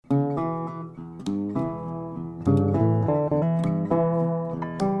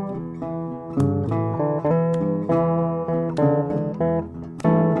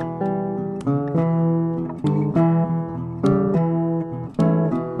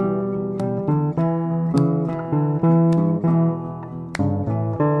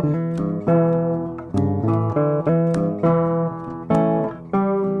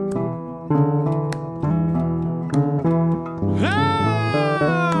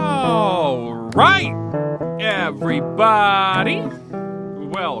right, everybody.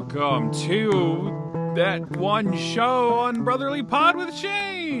 Welcome to that one show on Brotherly Pod with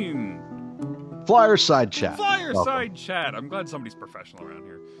Shane. Flyerside Chat. Flyerside Chat. I'm glad somebody's professional around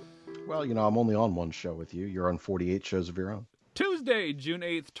here. Well, you know, I'm only on one show with you. You're on 48 shows of your own. Tuesday, June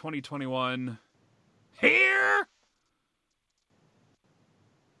 8th, 2021. Here.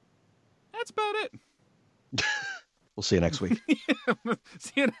 That's about it. We'll see you next week.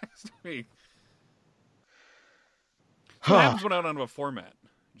 See you next week. What happens when I don't have a format?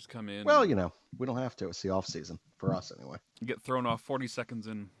 Just come in. Well, you know, we don't have to. It's the off season for us anyway. Get thrown off 40 seconds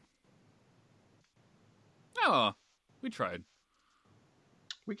in. Oh, we tried.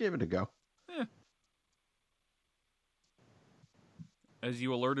 We gave it a go. Yeah. As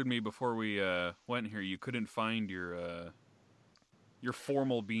you alerted me before we went here, you couldn't find your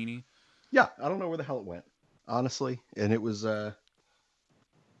formal beanie. Yeah, I don't know where the hell it went, honestly. And it was,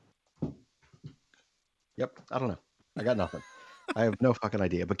 yep, I don't know. I got nothing. I have no fucking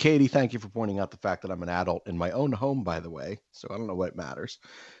idea. But Katie, thank you for pointing out the fact that I'm an adult in my own home, by the way. So I don't know what matters,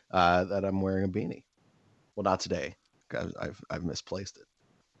 that I'm wearing a beanie. Well, not today. I've misplaced it.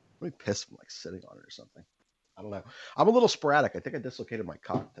 Let me piss from like sitting on it or something. I don't know. I'm a little sporadic. I think I dislocated my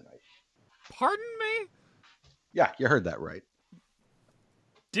cock tonight. Pardon me? Yeah, you heard that right.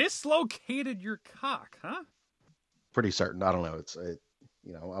 Dislocated your cock, huh? Pretty certain. I don't know.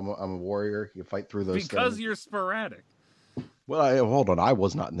 You know, I'm a warrior. You fight through those because things. You're sporadic. Well, hold on. I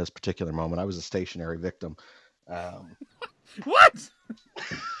was not in this particular moment. I was a stationary victim. What?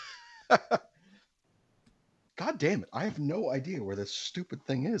 God damn it. I have no idea where this stupid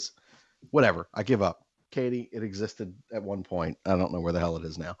thing is. Whatever. I give up. Katie, it existed at one point. I don't know where the hell it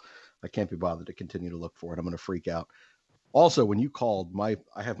is now. I can't be bothered to continue to look for it. I'm going to freak out. Also, when you called, I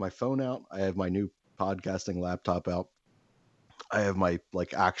have my phone out. I have my new podcasting laptop out. I have my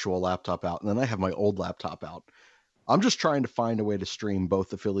actual laptop out. And then I have my old laptop out. I'm just trying to find a way to stream both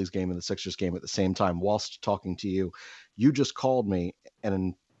the Phillies game and the Sixers game at the same time whilst talking to you. You just called me, and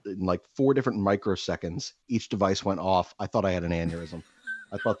in like 4 different microseconds, each device went off. I thought I had an aneurysm.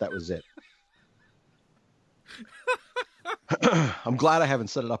 I thought that was it. I'm glad I haven't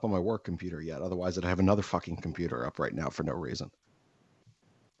set it up on my work computer yet. Otherwise, I'd have another fucking computer up right now for no reason.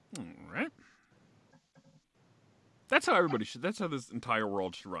 All right. That's how everybody should. That's how this entire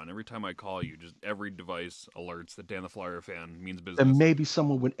world should run. Every time I call you, just every device alerts that Dan the Flyer fan means business. And maybe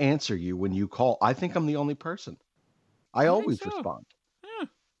someone would answer you when you call. I think I'm the only person. I always respond. Yeah.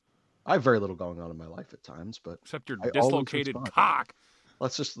 I have very little going on in my life at times, but except your dislocated cock.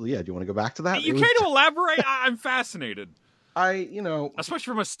 Let's just, do you want to go back to that? You care to elaborate? I'm fascinated. Especially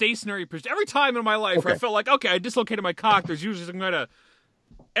from a stationary position. Every time in my life where I felt like, okay, I dislocated my cock, there's usually some kind of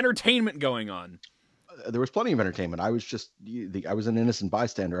entertainment going on. There was plenty of entertainment. I was just, I was an innocent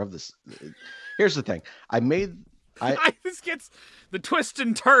bystander of this. Here's the thing. This gets, the twists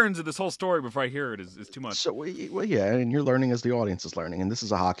and turns of this whole story before I hear it is too much. So, well, yeah, and you're learning as the audience is learning. And this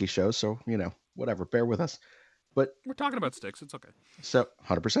is a hockey show, so, whatever, bear with us. But we're talking about sticks. It's okay. So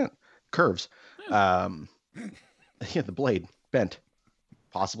 100% curves. Yeah. The blade bent,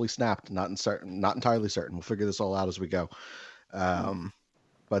 possibly snapped. Not entirely certain. We'll figure this all out as we go.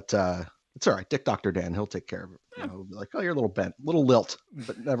 But it's all right. Dick Dr. Dan, he'll take care of it. Yeah. He'll be like, oh, you're a little bent, little lilt,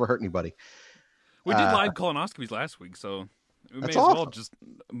 but never hurt anybody. We did live colonoscopies last week, so we may as well just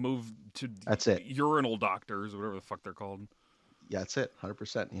move to urinal doctors or whatever the fuck they're called. Yeah, that's it.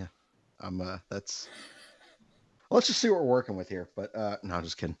 100%. Yeah. Let's just see what we're working with here. But no, I'm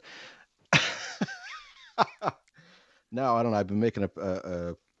just kidding. No, I don't know. I've been making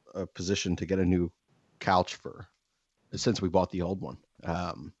a position to get a new couch since we bought the old one.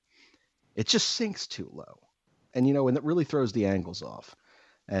 It just sinks too low. And, and it really throws the angles off.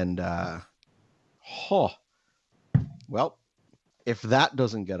 And, well, if that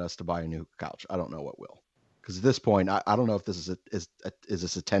doesn't get us to buy a new couch, I don't know what will. Because at this point, I don't know if this is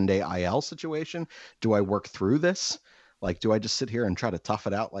this a 10-day IL situation? Do I work through this? Like, do I just sit here and try to tough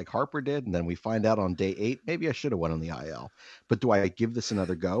it out like Harper did, and then we find out on day 8? Maybe I should have went on the IL. But do I give this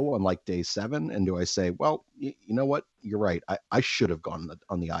another go on like day 7? And do I say, well, you know what? You're right. I should have gone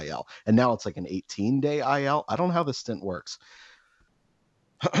on the IL. And now it's like an 18-day IL. I don't know how this stint works.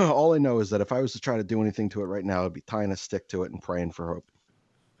 All I know is that if I was to try to do anything to it right now, I'd be tying a stick to it and praying for hope.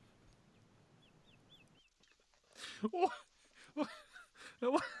 What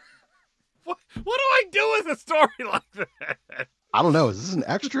do I do with a story like that? I don't know. Is this an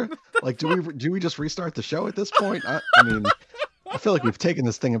extra? Like, do we just restart the show at this point? I mean, I feel like we've taken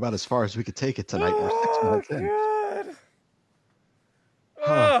this thing about as far as we could take it tonight. We're 6 minutes in.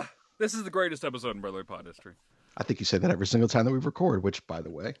 This is the greatest episode in Brotherly Pod history. I think you say that every single time that we record, which, by the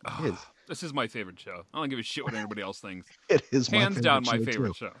way, is. This is my favorite show. I don't give a shit what anybody else thinks. It is hands down my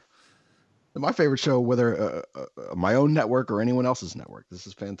favorite show. My favorite show, whether my own network or anyone else's network. This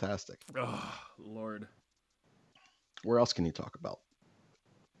is fantastic. Oh, Lord. Where else can you talk about?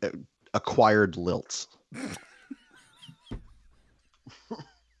 Acquired lilts.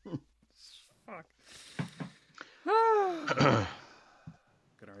 Fuck. Gotta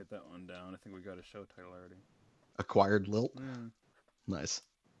write that one down. I think we got a show title already. Acquired lilt? Yeah. Nice.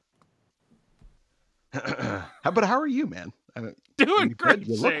 How are you, man? Doing great.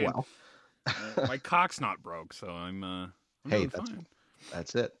 You look well. My cock's not broke, so I'm hey, fine.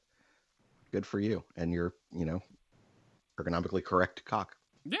 That's it. Good for you. And you're, ergonomically correct cock.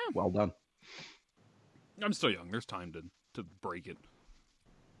 Yeah. Well done. I'm still young. There's time to break it.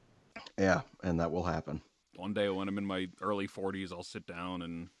 Yeah, and that will happen. One day when I'm in my early 40s, I'll sit down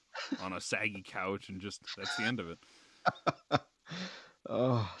and on a saggy couch and just, that's the end of it.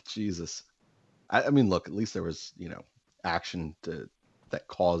 Oh, Jesus. I mean, look, at least there was, action that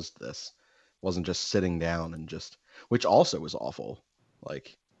caused this. It wasn't just sitting down and which also was awful.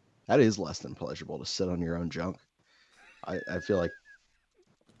 Like, that is less than pleasurable to sit on your own junk. I feel like,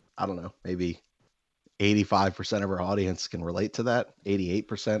 I don't know, maybe 85% of our audience can relate to that.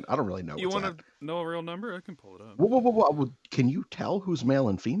 88%. I don't really know. You want to know a real number? I can pull it up. Whoa. Can you tell who's male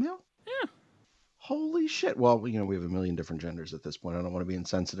and female? Yeah. Holy shit. Well, we have a million different genders at this point. I don't want to be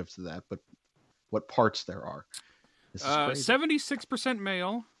insensitive to that, but what parts there are. This is crazy. 76%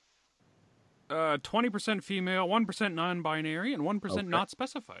 male, 20% female, 1% non-binary, and 1% not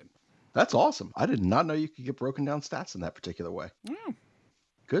specified. That's awesome. I did not know you could get broken down stats in that particular way. Yeah.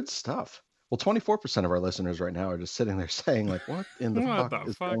 Good stuff. Well, 24% of our listeners right now are just sitting there saying, like, what in the fuck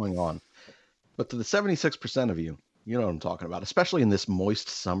is going on? But to the 76% of you, you know what I'm talking about, especially in this moist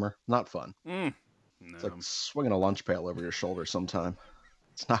summer. Not fun. No. It's like swinging a lunch pail over your shoulder sometime.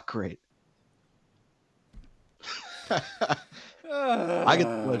 It's not great. I get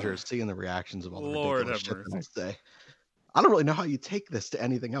the pleasure of seeing the reactions of all the ridiculous shit that I say. I don't really know how you take this to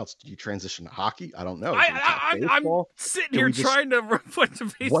anything else. Did you transition to hockey? I don't know. I'm sitting here trying to put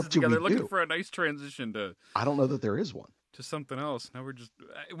the pieces together, looking for a nice transition to. I don't know that there is one. To something else. Now we're just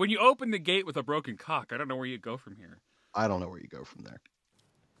when you open the gate with a broken cock, I don't know where you go from here. I don't know where you go from there.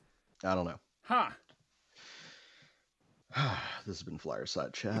 I don't know. Huh. This has been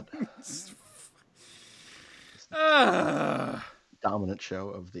Flyerside Chat. Dominant show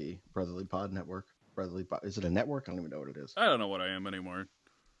of the Brotherly Pod Network. Brotherly Pod. Is it a network? I don't even know what it is. I don't know what I am anymore.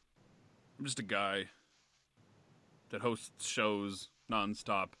 I'm just a guy that hosts shows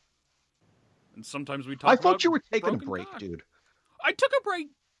nonstop. And sometimes we talk I thought you were taking a break, dude. I took a break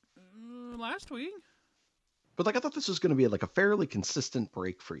last week. But I thought this was going to be like a fairly consistent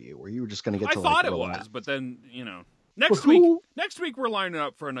break for you, where you were just going to get to I thought it was, but then, next week we're lining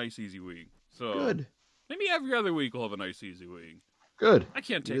up for a nice easy week. So good. Maybe every other week we'll have a nice easy week. Good. I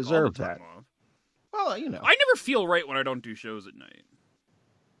can't take all the time off. Well, I never feel right when I don't do shows at night.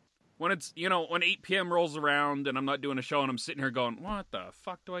 When it's, when 8 p.m. rolls around and I'm not doing a show and I'm sitting here going, what the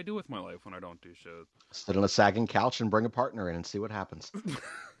fuck do I do with my life when I don't do shows? Sit on a sagging couch and bring a partner in and see what happens.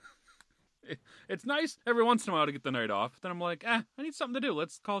 It's nice every once in a while to get the night off. Then I'm like, I need something to do.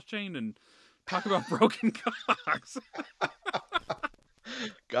 Let's call Shane and talk about broken cocks.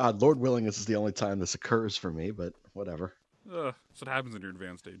 God, Lord willing, this is the only time this occurs for me, but whatever. That's what happens in your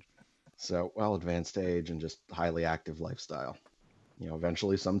advanced age. So, advanced age and just highly active lifestyle.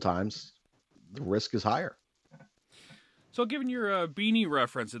 Eventually, sometimes the risk is higher. So, given your beanie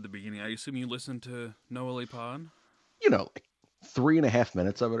reference at the beginning, I assume you listened to Noah Pod? Like 3.5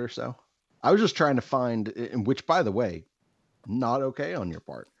 minutes of it or so. I was just trying to find, which, by the way, not okay on your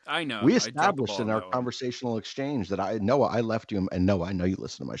part. I know. We established in our conversational exchange that I left you, and Noah, I know you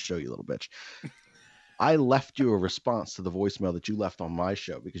listen to my show, you little bitch. I left you a response to the voicemail that you left on my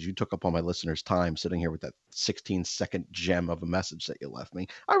show because you took up all my listeners' time sitting here with that 16-second gem of a message that you left me.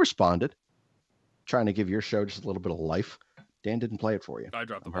 I responded, trying to give your show just a little bit of life. Dan didn't play it for you. I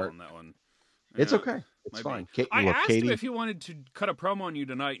dropped the ball on that one. It's okay. It's fine. I asked him if he wanted to cut a promo on you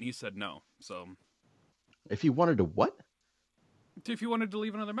tonight, and he said no. So, if he wanted to what? If he wanted to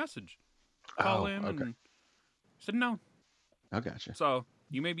leave another message, call him. Okay. And he said no. I gotcha. So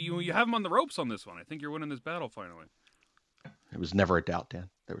you have him on the ropes on this one. I think you're winning this battle finally. There was never a doubt, Dan.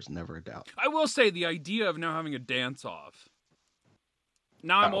 There was never a doubt. I will say the idea of now having a dance off.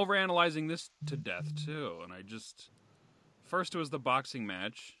 Now I'm overanalyzing this to death too, and I just. First it was the boxing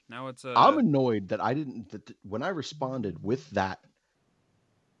match. Now it's a. I'm annoyed that I didn't. That when I responded with that,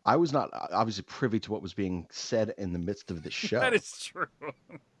 I was not obviously privy to what was being said in the midst of the show. That is true.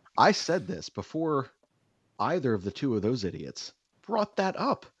 I said this before either of the two of those idiots brought that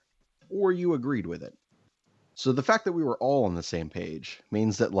up or you agreed with it. So the fact that we were all on the same page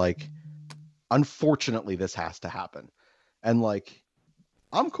means that, like, unfortunately, this has to happen. And, like,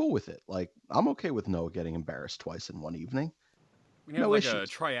 I'm cool with it. Like, I'm okay with Noah getting embarrassed twice in one evening. We can have No like issues.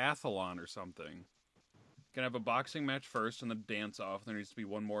 a triathlon or something. Can have a boxing match first and then dance off. There needs to be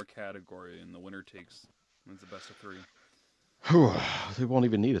one more category, and the winner wins the best of 3. They won't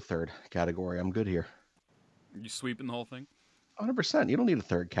even need a third category. I'm good here. You sweeping the whole thing? 100%. You don't need a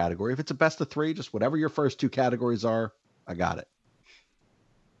third category. If it's a best of 3, just whatever your first 2 categories are, I got it.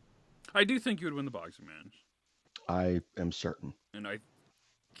 I do think you would win the boxing match. I am certain. And I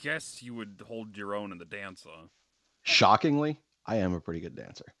guess you would hold your own in the dance-off. Shockingly, I am a pretty good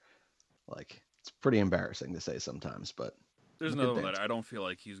dancer. Like, it's pretty embarrassing to say sometimes, but there's another one that I don't feel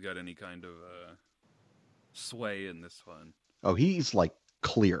like he's got any kind of sway in this one. Oh, he's like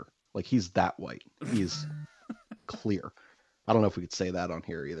clear. Like, he's that white. He's clear. I don't know if we could say that on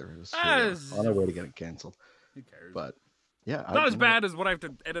here either. It was on our way to get it canceled. Who cares? But yeah, not as bad as what I have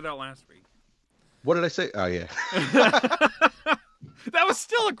to edit out last week. What did I say? Oh yeah. That was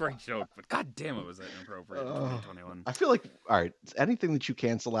still a great joke, but god damn it, was that inappropriate in 2021. I feel like, all right, anything that you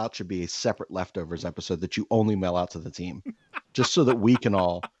cancel out should be a separate leftovers episode that you only mail out to the team, just so that we can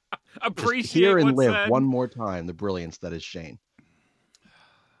all appreciate hear and what's live said. one more time the brilliance that is Shane.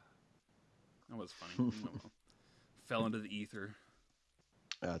 That was funny. Fell into the ether.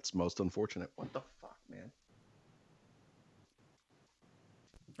 That's most unfortunate. What the fuck, man?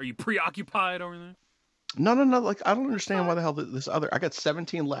 Are you preoccupied over there? No. Like, I don't understand why the hell this other. I got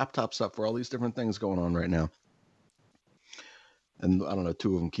 17 laptops up for all these different things going on right now. And I don't know,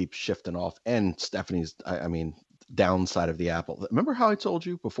 2 of them keep shifting off. And Stephanie's, I mean, downside of the Apple. Remember how I told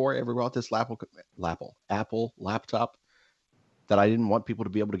you before I ever bought this Apple laptop that I didn't want people to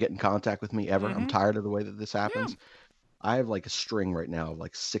be able to get in contact with me ever? I'm tired of the way that this happens. Yeah. I have like a string right now of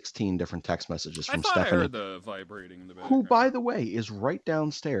like 16 different text messages from Stephanie. I heard the vibrating in the background. Who, by the way, is right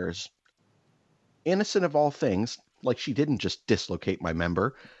downstairs, innocent of all things, like she didn't just dislocate my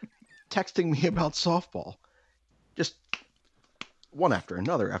member, texting me about softball. Just one after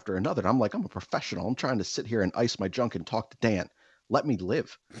another. And I'm like, I'm a professional. I'm trying to sit here and ice my junk and talk to Dan. Let me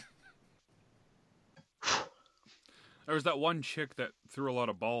live. There was that one chick that threw a lot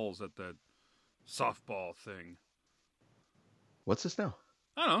of balls at that softball thing. What's this now?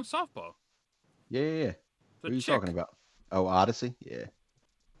 I don't know, softball. Yeah. What are you talking about? Oh, Odyssey? Yeah.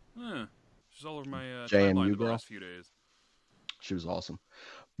 She's all over my timeline the last few days. She was awesome.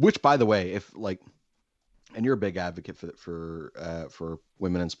 Which, by the way, if like, and you're a big advocate for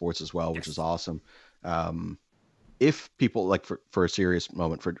women in sports as well, which is awesome. If people like for a serious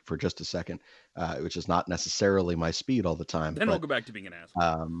moment for just a second, which is not necessarily my speed all the time. Then I'll go back to being an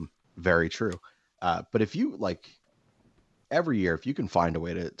asshole. Very true. But if you like, every year, if you can find a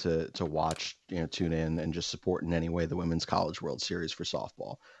way to watch, tune in and just support in any way the Women's College World Series for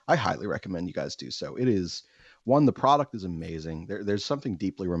softball, I highly recommend you guys do so. It is the product is amazing. There's something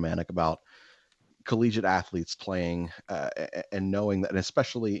deeply romantic about collegiate athletes playing and knowing that, and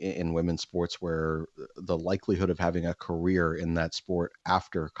especially in women's sports where the likelihood of having a career in that sport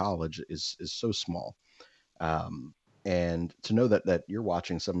after college is so small. And to know that you're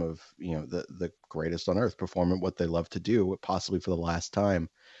watching some of the greatest on earth perform at what they love to do, possibly for the last time,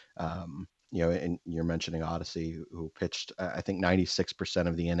 and you're mentioning Odyssey, who pitched I think 96%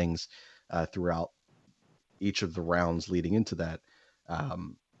 of the innings throughout each of the rounds leading into that.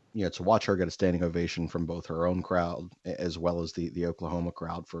 To watch her get a standing ovation from both her own crowd as well as the Oklahoma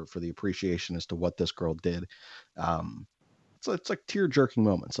crowd for the appreciation as to what this girl did. It's like tear-jerking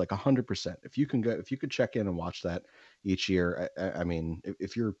moments, like 100%. If you could check in and watch that each year, I mean,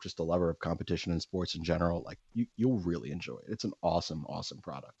 if you're just a lover of competition and sports in general, like you'll really enjoy it. It's an awesome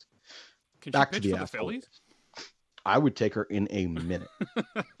product. Can she pitch for the Phillies? I would take her in a minute.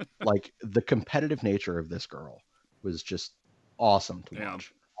 Like, the competitive nature of this girl was just awesome to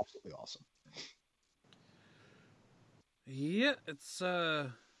watch. Absolutely awesome. Yeah, it's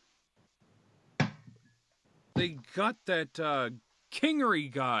they got that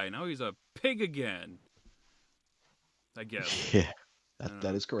Kingery guy. Now he's a pig again, I guess. Yeah,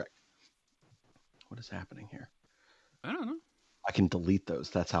 that is correct. What is happening here? I don't know. I can delete those.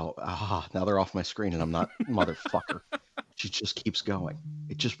 That's how. Now they're off my screen, and I'm not motherfucker. She just keeps going.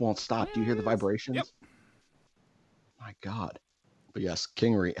 It just won't stop. Do you hear the vibrations? Yep. My God. But yes,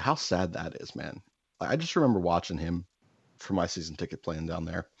 Kingery. How sad that is, man. I just remember watching him for my season ticket playing down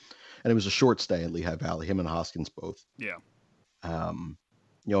there, and it was a short stay at Lehigh Valley. Him and Hoskins both. Yeah. And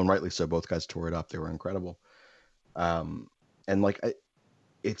rightly so. Both guys tore it up. They were incredible. And like,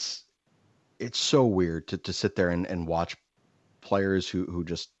 it's it's so weird to sit there and watch players who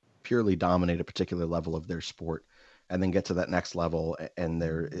just purely dominate a particular level of their sport and then get to that next level and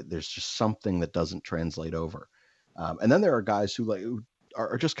there's just something that doesn't translate over. And then there are guys who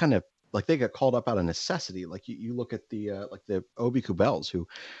are just kind of like they get called up out of necessity. Like you look at the Obi Kubels, who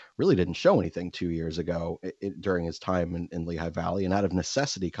really didn't show anything 2 years ago during his time in Lehigh Valley, and out of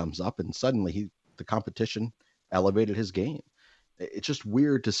necessity comes up, and suddenly the competition elevated his game. It's just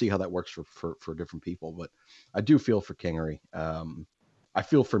weird to see how that works for different people. But I do feel for Kingery. I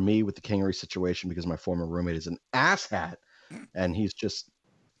feel for me with the Kingery situation because my former roommate is an asshat, and he's just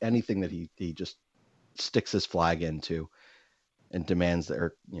anything that he just sticks his flag into and demands that,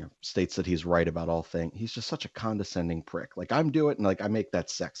 or states that he's right about all things. He's just such a condescending prick. Like, I'm doing it, and like I make that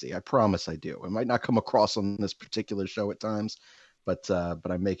sexy. I promise I do. It might not come across on this particular show at times, but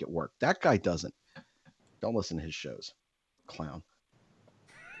I make it work. That guy doesn't. Don't listen to his shows. Clown.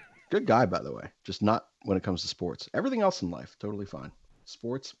 Good guy, by the way. Just not when it comes to sports. Everything else in life, totally fine.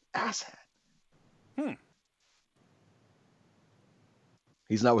 Sports, asshat.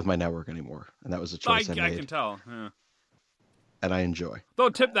 He's not with my network anymore, and that was a choice I made. I can tell. Yeah. And I enjoy. Though,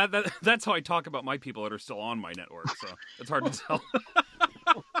 tip that's how I talk about my people that are still on my network, so it's hard to tell.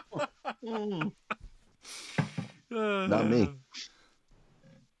 Not me.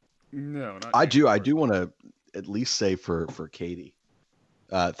 No, not I do want to at least say for Katie,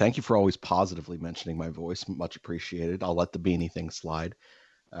 thank you for always positively mentioning my voice. Much appreciated. I'll let the beanie thing slide.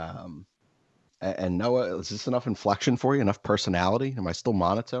 And Noah, is this enough inflection for you? Enough personality? Am I still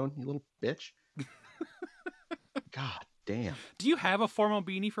monotone, you little bitch? God damn. Do you have a formal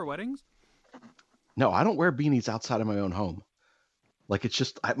beanie for weddings? No, I don't wear beanies outside of my own home. Like, it's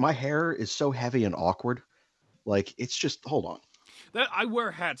just, my hair is so heavy and awkward. Like, it's just, hold on. I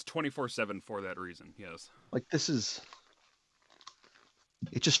wear hats 24/7 for that reason, yes. Like,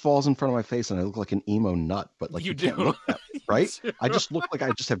 it just falls in front of my face and I look like an emo nut, but like you can't look at it, right? I just look like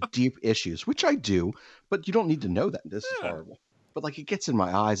I just have deep issues, which I do, but you don't need to know that. This is horrible. But like, it gets in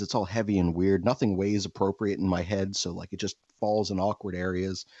my eyes. It's all heavy and weird. Nothing weighs appropriate in my head. So like, it just falls in awkward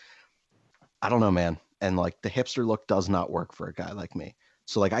areas. I don't know, man. And like, the hipster look does not work for a guy like me.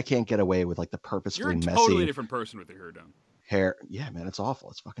 So like, I can't get away with like the purposefully messy. You're a totally different person with your hair done. Hair. Yeah, man, it's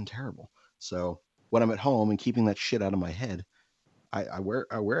awful. It's fucking terrible. So when I'm at home and keeping that shit out of my head, I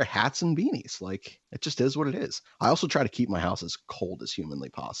wear hats and beanies. Like, it just is what it is. I also try to keep my house as cold as humanly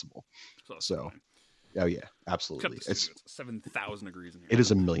possible. So oh yeah, absolutely. It's 7,000 degrees in here. It is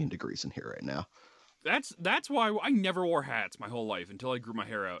 1,000,000 degrees in here right now. That's why I never wore hats my whole life until I grew my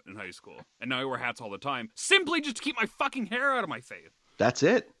hair out in high school. And now I wear hats all the time, simply just to keep my fucking hair out of my face. That's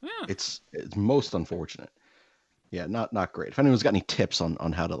it. Yeah. It's most unfortunate. Yeah, not great. If anyone's got any tips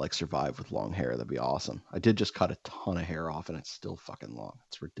on how to like survive with long hair, that'd be awesome. I did just cut a ton of hair off and it's still fucking long.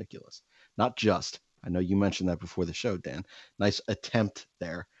 It's ridiculous. Not just. I know you mentioned that before the show, Dan. Nice attempt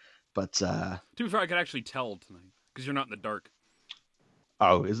there. But to be fair, I could actually tell tonight because you're not in the dark.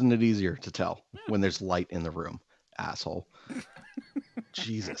 Oh, isn't it easier to tell when there's light in the room, asshole?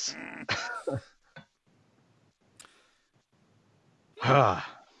 Jesus.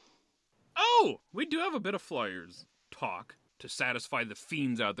 Oh, we do have a bit of Flyers talk to satisfy the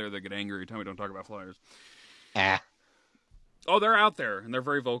fiends out there that get angry every time we don't talk about Flyers. Oh, they're out there, and they're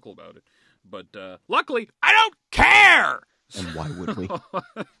very vocal about it. But luckily, I don't care! And why would we?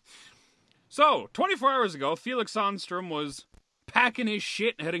 So, 24 hours ago, Felix Sandstrom was packing his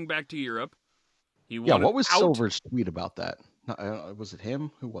shit and heading back to Europe. What was Silver's tweet about that? Was it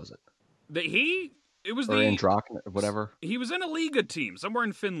him? Who was it? It was Androck, whatever. He was in a Liga team somewhere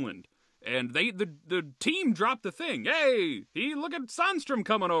in Finland. And the team dropped the thing. Hey, look at Sandstrom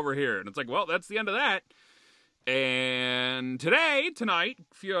coming over here. And it's like, well, that's the end of that. And tonight, a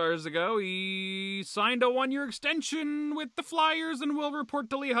few hours ago, he signed a 1-year extension with the Flyers and will report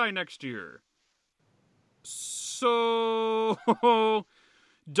to Lehigh next year. So,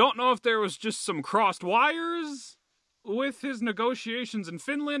 don't know if there was just some crossed wires with his negotiations in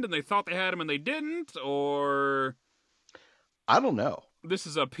Finland and they thought they had him and they didn't, or I don't know. This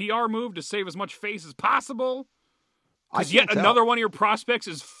is a PR move to save as much face as possible. Because yet another one of your prospects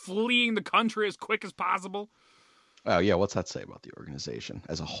is fleeing the country as quick as possible. Oh, yeah. What's that say about the organization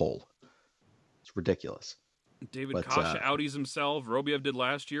as a whole? It's ridiculous. David Kasha outies himself. Robiev did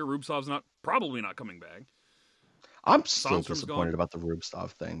last year. Rubtsov's probably not coming back. I'm still disappointed about the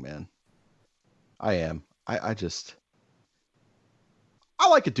Rubtsov thing, man. I am. I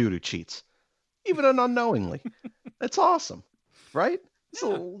like a dude who cheats, even unknowingly. It's awesome, right?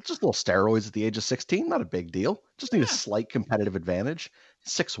 Yeah. Just little steroids at the age of 16, not a big deal. Just need a slight competitive advantage.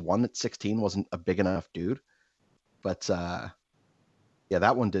 6'1" at 16 wasn't a big enough dude. But Yeah,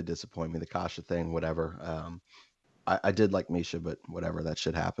 that one did disappoint me. The Kasha thing, whatever. I did like Misha, but whatever, that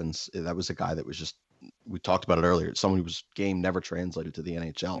shit happens. That was a guy that was just, we talked about it earlier. Someone who was game never translated to the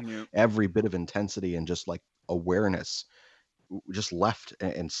NHL. Yeah. Every bit of intensity and just like awareness just left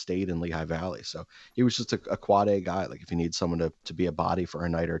and stayed in Lehigh Valley. So he was just a quad A guy. Like if you need someone to be a body for a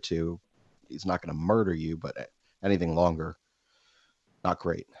night or two, he's not going to murder you, but anything longer, not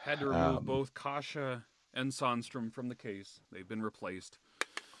great. Had to remove both Kasha and Sandstrom from the case. They've been replaced.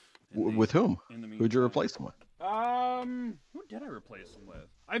 With whom? Who'd you replace them with? Who did I replace them with?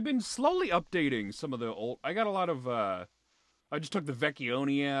 I've been slowly updating some of the old. I got a lot of. I just took the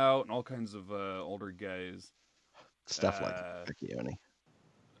Vecchioni out and all kinds of older guys. Stuff like Vecchioni.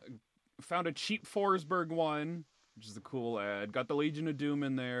 Found a cheap Forsberg one, which is a cool ad. Got the Legion of Doom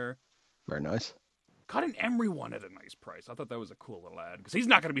in there. Very nice. Got an Emery one at a nice price. I thought that was a cool little ad because he's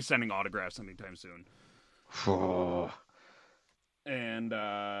not going to be sending autographs anytime soon. And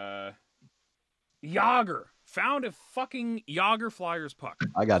Yager. Found a fucking Yager Flyers puck.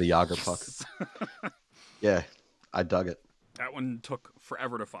 I got a Yager puck. Yeah, I dug it. That one took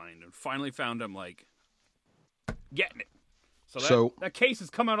forever to find, and finally found him, like, getting it. So that case is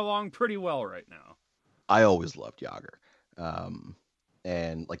coming along pretty well right now. I always loved Yager.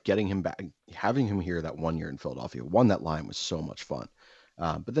 And, like, getting him back, having him here that 1 year in Philadelphia, that line was so much fun.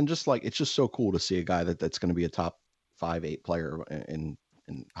 But then just, like, it's just so cool to see a guy that's going to be a top 5-8 player in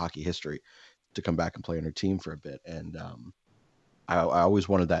hockey history to come back and play on her team for a bit. And I always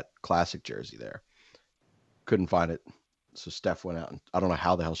wanted that classic jersey there. Couldn't find it. So Steph went out, and I don't know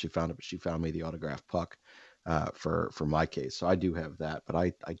how the hell she found it, but she found me the autographed puck for my case. So I do have that, but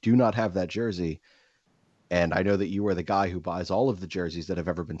I do not have that jersey. And I know that you are the guy who buys all of the jerseys that have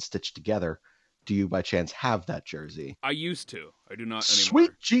ever been stitched together. Do you by chance have that jersey? I used to. I do not anymore.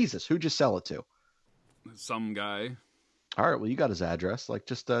 Sweet Jesus. Who'd you sell it to? Some guy. All right, well, you got his address. Like,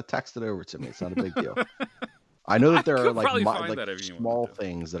 just text it over to me. It's not a big deal. I know that there are like small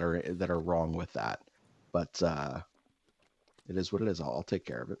things that are wrong with that, but it is what it is. I'll take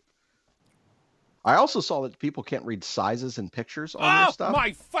care of it. I also saw that people can't read sizes and pictures on their stuff. Oh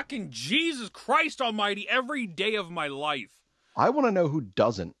my fucking Jesus Christ Almighty! Every day of my life. I want to know who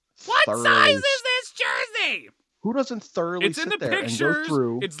doesn't. What size is this jersey? Who doesn't thoroughly? It's in the pictures.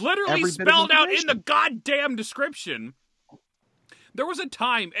 It's literally spelled out in the goddamn description. There was a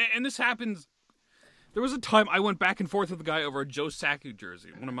time, and this happens. There was a time I went back and forth with a guy over a Joe Sakic jersey,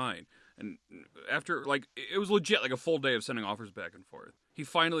 one of mine. And after, like, it was legit, like a full day of sending offers back and forth. He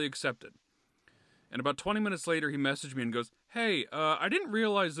finally accepted. And about 20 minutes later, he messaged me and goes, "Hey, I didn't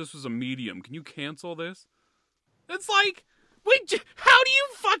realize this was a medium. Can you cancel this?" It's like, how do you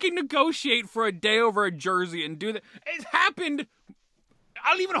fucking negotiate for a day over a jersey and do that? It happened,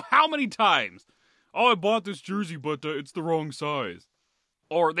 I don't even know how many times. "Oh, I bought this jersey, but it's the wrong size."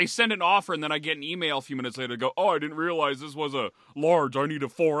 Or they send an offer and then I get an email a few minutes later to go, "Oh, I didn't realize this was a large. I need a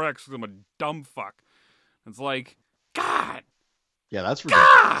 4X because I'm a dumb fuck." It's like, God. Yeah, that's ridiculous.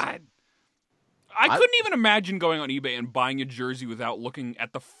 God. I couldn't even imagine going on eBay and buying a jersey without looking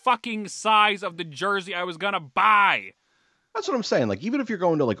at the fucking size of the jersey I was going to buy. That's what I'm saying. Like, even if you're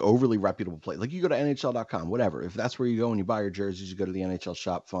going to like overly reputable place, like you go to NHL.com, whatever, if that's where you go and you buy your jerseys, you go to the NHL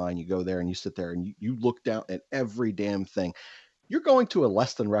shop, fine. You go there and you sit there and you look down at every damn thing. You're going to a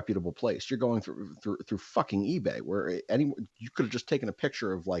less than reputable place. You're going through fucking eBay, where you could have just taken a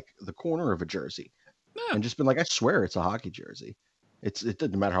picture of like the corner of a jersey and just been like, "I swear it's a hockey jersey." It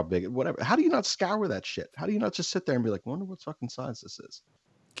doesn't matter how big, whatever. How do you not scour that shit? How do you not just sit there and be like, "Wonder what fucking size this is"?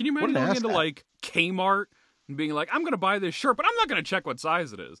 Can you imagine going into like Kmart and being like, "I'm going to buy this shirt, but I'm not going to check what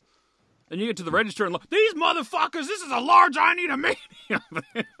size it is." And you get to the register and look, "These motherfuckers, this is a large, I need a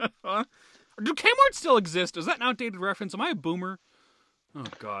medium." Do Kmart still exist? Is that an outdated reference? Am I a boomer? Oh,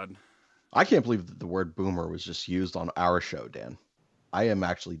 God. I can't believe that the word boomer was just used on our show, Dan. I am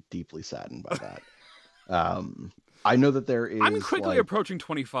actually deeply saddened by that. I know that there is... I'm quickly approaching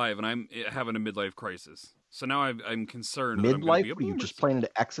 25, and I'm having a midlife crisis. So now I'm concerned. Midlife? Are you just planning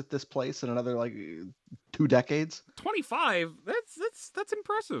to exit this place in another, 2 decades? 25? That's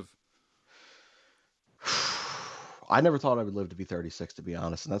impressive. I never thought I would live to be 36, to be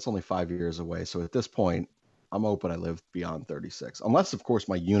honest, and that's only 5 years away. So at this point, I'm hoping I live beyond 36. Unless, of course,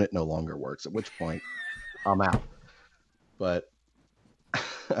 my unit no longer works, at which point I'm out. But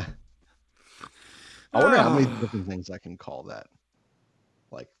I wonder how many different things I can call that,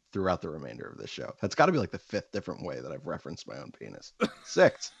 throughout the remainder of this show. That's got to be the 5th different way that I've referenced my own penis.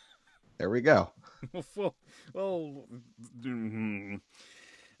 6. There we go. Well, I don't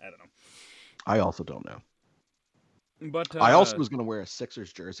know. I also don't know. But I also was going to wear a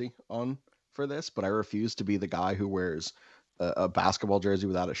Sixers jersey on for this, but I refuse to be the guy who wears a basketball jersey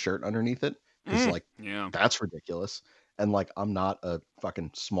without a shirt underneath it. Because like, yeah, that's ridiculous. And like, I'm not a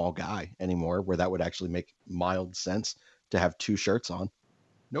fucking small guy anymore where that would actually make mild sense to have 2 shirts on.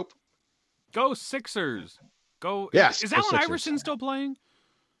 Nope. go Sixers. Go. Yes, Is go Allen Sixers. Iverson still playing?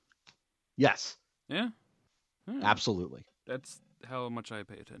 Yes, Yeah. absolutely. That's how much I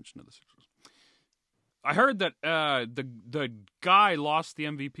pay attention to the Sixers. I heard that the guy lost the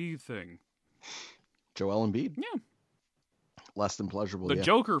MVP thing. Joel Embiid. Yeah. Less than pleasurable. The yeah.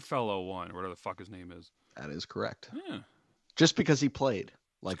 Joker fellow won, or whatever the fuck his name is. That is correct. Yeah. Just because he played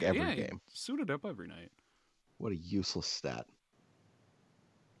like every Yeah, game. he suited up every night. What a useless stat.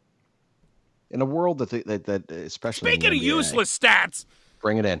 In a world that especially Speaking of in the NBA, useless stats,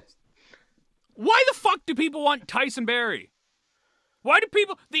 bring it in. why the fuck do people want Tyson Berry? Why do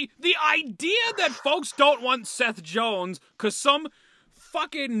people the idea that folks don't want Seth Jones because some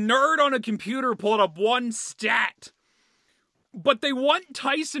fucking nerd on a computer pulled up one stat, but they want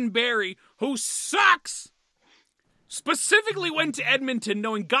Tyson Berry, who sucks, specifically went to Edmonton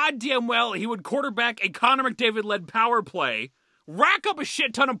knowing goddamn well he would quarterback a Connor McDavid-led power play, rack up a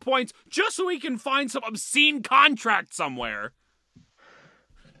shit ton of points just so he can find some obscene contract somewhere.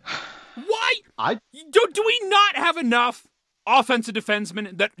 Why? Do we not have enough offensive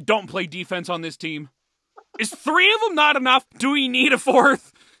defensemen that don't play defense on this team? Is 3 of them not enough? Do we need a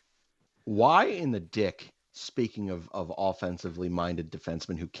 4th? Why in the dick, speaking of offensively minded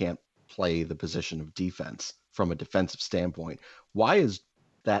defensemen who can't play the position of defense from a defensive standpoint, why is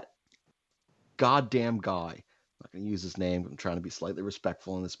that goddamn guy, I'm not going to use his name, I'm trying to be slightly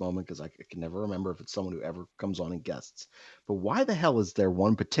respectful in this moment because I can never remember if it's someone who ever comes on and guests, but why the hell is there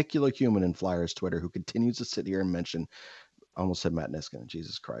one particular human in Flyers Twitter who continues to sit here and mention, I almost said Matt Niskanen,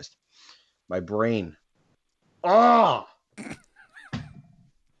 Jesus Christ. My brain. 6-0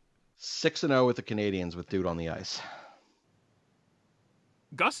 with the Canadians with dude on the ice.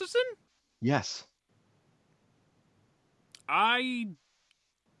 Gustafson? Yes. I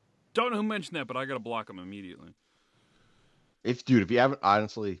don't know who mentioned that, but I got to block him immediately. If you haven't,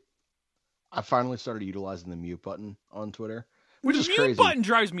 honestly, I finally started utilizing the mute button on Twitter, which is crazy. The mute button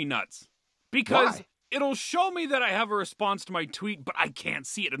drives me nuts because Why? it'll show me that I have a response to my tweet, but I can't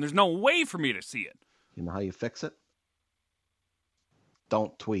see it, and there's no way for me to see it. You know how you fix it?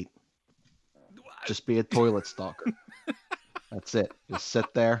 Don't tweet. Just be a toilet stalker. That's it. Just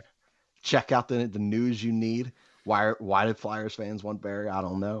sit there, check out the news you need. Why did Flyers fans want Barry? I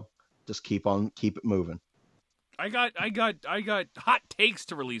don't know. Just keep it moving. I got hot takes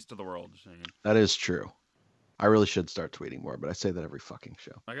to release to the world. Shane. That is true. I really should start tweeting more, but I say that every fucking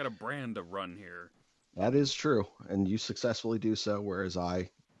show. I got a brand to run here. That is true, and you successfully do so, whereas I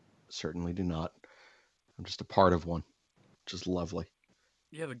certainly do not. I'm just a part of one, which is lovely.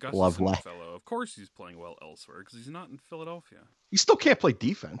 Yeah, the Gustafson fellow. Of course he's playing well elsewhere because he's not in Philadelphia. He still can't play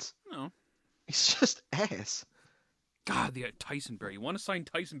defense. No. He's just ass. God, the Tyson Berry. You want to sign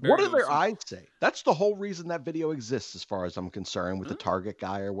Tyson Berry? What do their eyes say? That's the whole reason that video exists, as far as I'm concerned, with the Target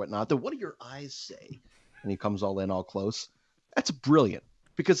guy or whatnot. What do your eyes say? And he comes all in, all close. That's brilliant,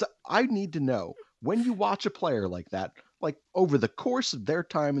 because I need to know, when you watch a player like that, like over the course of their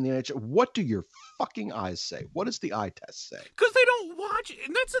time in the NHL, what do your fucking eyes say? What does the eye test say? Because they don't watch,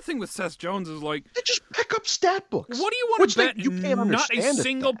 and that's the thing with Seth Jones is like, they just pick up stat books. What do you want to bet? You can't not understand a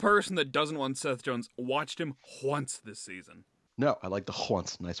single person that doesn't want Seth Jones watched him once this season. No, I like the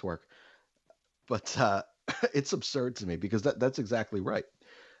once. Nice work. But it's absurd to me because that's exactly right.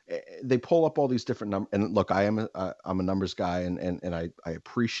 They pull up all these different numbers, and look, I'm a numbers guy, and I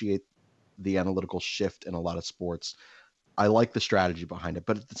appreciate the analytical shift in a lot of sports. I like the strategy behind it,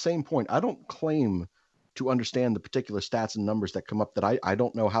 but at the same point, I don't claim to understand the particular stats and numbers that come up that I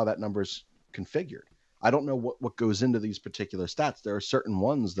don't know how that number's configured. I don't know what goes into these particular stats. There are certain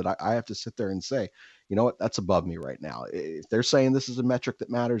ones that I have to sit there and say, you know what, that's above me right now. If they're saying this is a metric that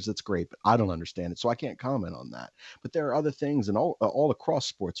matters, that's great, but I don't understand it, so I can't comment on that. But there are other things in all across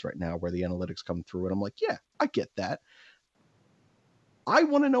sports right now where the analytics come through, and I'm like, yeah, I get that. I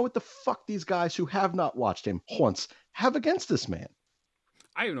want to know what the fuck these guys who have not watched him once have against this man.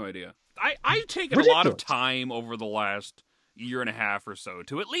 I have no idea. I've taken a lot of time over the last year and a half or so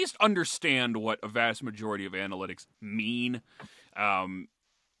to at least understand what a vast majority of analytics mean.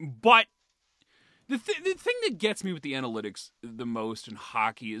 But the thing that gets me with the analytics the most in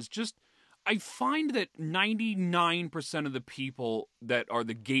hockey is just, I find that 99% of the people that are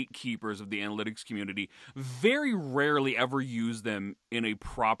the gatekeepers of the analytics community very rarely ever use them in a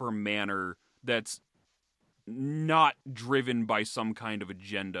proper manner that's not driven by some kind of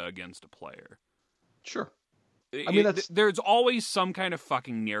agenda against a player. Sure. I mean, there's always some kind of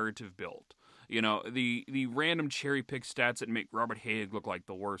fucking narrative built. You know, the random cherry pick stats that make Robert Haig look like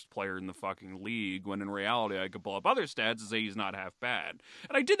the worst player in the fucking league, when in reality I could pull up other stats and say he's not half bad.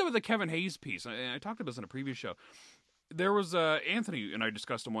 And I did that with the Kevin Hayes piece. I talked about this in a previous show. There was Anthony and I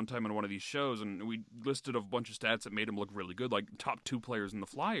discussed him one time on one of these shows, and we listed a bunch of stats that made him look really good, like top 2 players in the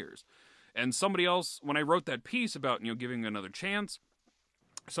Flyers. And somebody else, when I wrote that piece about, giving another chance,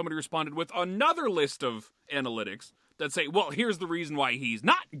 somebody responded with another list of analytics that say, well, here's the reason why he's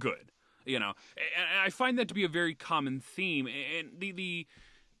not good. And I find that to be a very common theme. And the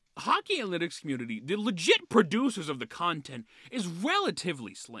hockey analytics community, the legit producers of the content, is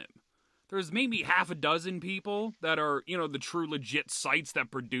relatively slim. There's maybe half a dozen people that are, the true legit sites that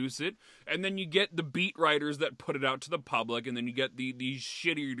produce it. And then you get the beat writers that put it out to the public. And then you get these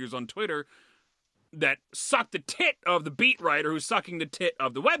shit eaters on Twitter that suck the tit of the beat writer who's sucking the tit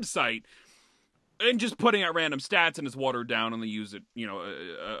of the website and just putting out random stats, and it's watered down, and they use it,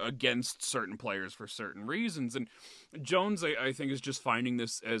 against certain players for certain reasons. And Jones, I think, is just finding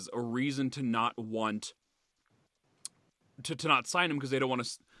this as a reason to not want to not sign him, because they don't want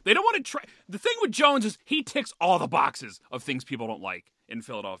to try. The thing with Jones is he ticks all the boxes of things people don't like in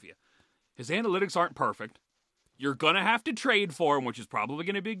Philadelphia. His analytics aren't perfect. You're going to have to trade for him, which is probably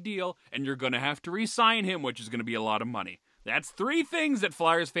going to be a big deal, and you're going to have to re-sign him, which is going to be a lot of money. That's 3 things that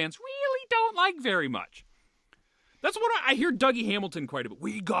Flyers fans really don't like very much. That's what I hear Dougie Hamilton quite a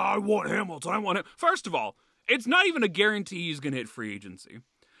bit. I want Hamilton. I want him. First of all, it's not even a guarantee he's going to hit free agency.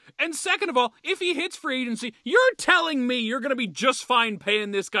 And second of all, if he hits free agency, you're telling me you're going to be just fine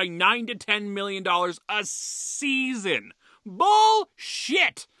paying this guy $9 to $10 million a season.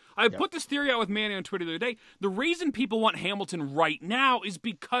 Bullshit. I put this theory out with Manny on Twitter the other day. The reason people want Hamilton right now is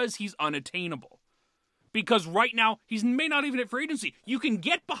because he's unattainable. Because right now, he may not even hit free agency. You can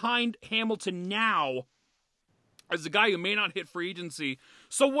get behind Hamilton now as a guy who may not hit free agency.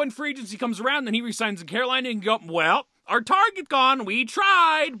 So when free agency comes around, then he resigns in Carolina and go, well, our target gone. We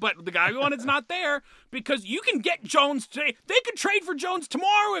tried, but the guy we wanted's not there. Because you can get Jones today. They could trade for Jones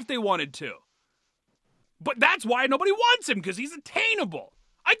tomorrow if they wanted to. But that's why nobody wants him, because he's attainable.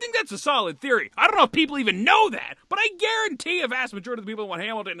 I think that's a solid theory. I don't know if people even know that, but I guarantee a vast majority of the people who want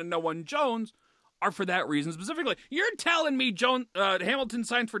Hamilton and no one Jones are for that reason specifically. You're telling me Hamilton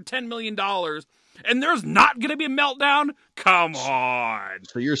signed for $10 million and there's not going to be a meltdown? Come on.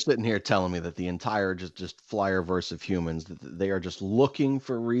 So you're sitting here telling me that the entire just Flyerverse of humans, that they are just looking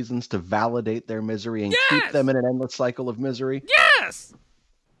for reasons to validate their misery and keep them in an endless cycle of misery? Yes!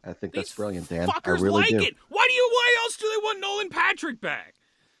 I think that's brilliant, Dan. Fuckers I really like do. it. Why else do they want Nolan Patrick back?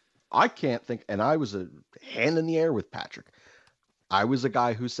 I can't think, and I was a hand in the air with Patrick. I was a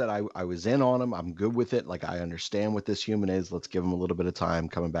guy who said I was in on him. I'm good with it. Like, I understand what this human is. Let's give him a little bit of time.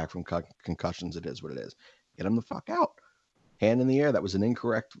 Coming back from concussions, it is what it is. Get him the fuck out. Hand in the air. That was an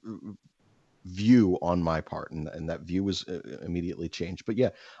incorrect view on my part, and that view was immediately changed. But yeah,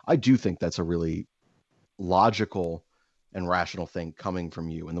 I do think that's a really logical and rational thing coming from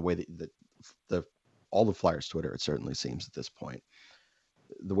you, and the way that all the Flyers Twitter, it certainly seems at this point,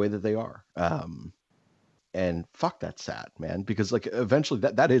 the way that they are. And fuck, that's sad, man, because like eventually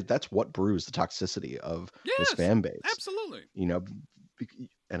that's what brews the toxicity of this fan base. Absolutely.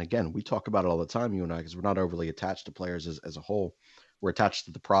 And again, we talk about it all the time, you and I, because we're not overly attached to players as a whole. We're attached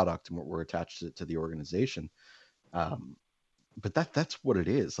to the product, and we're attached to the organization. But that's what it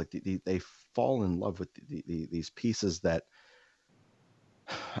is. Like they fall in love with these pieces that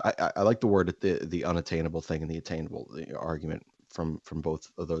I like the word the unattainable thing and the attainable argument from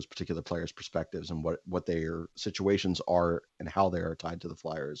both of those particular players' perspectives and what their situations are and how they are tied to the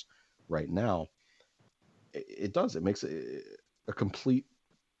Flyers right now. It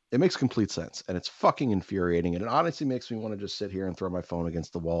makes complete sense, and it's fucking infuriating, and it honestly makes me want to just sit here and throw my phone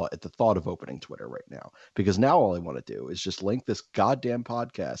against the wall at the thought of opening Twitter right now, because now all I want to do is just link this goddamn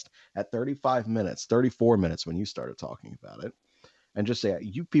podcast at 34 minutes when you started talking about it, and just say,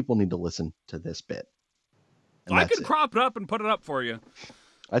 you people need to listen to this bit. I could crop it up and put it up for you.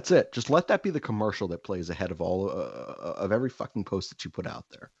 That's it. Just let that be the commercial that plays ahead of all of every fucking post that you put out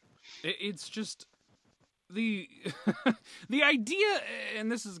there. It's just the idea,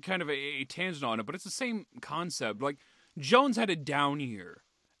 and this is kind of a tangent on it, but it's the same concept. Like, Jones had a down year,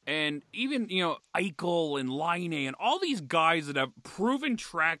 and even Eichel and Laine and all these guys that have proven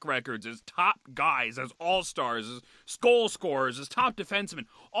track records as top guys, as all-stars, as goal scorers, as top defensemen,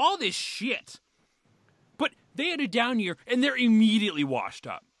 all this shit. But they had a down year, and they're immediately washed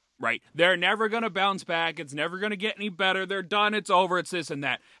up, right? They're never going to bounce back. It's never going to get any better. They're done. It's over. It's this and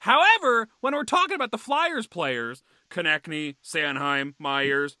that. However, when we're talking about the Flyers players, Konechny, Sanheim,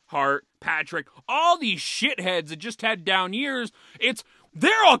 Myers, Hart, Patrick, all these shitheads that just had down years,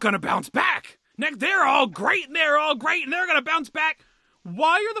 they're all going to bounce back. Next, they're all great, and they're going to bounce back.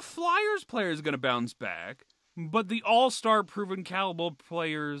 Why are the Flyers players going to bounce back, but the all-star proven caliber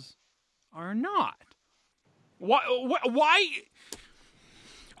players are not? Why?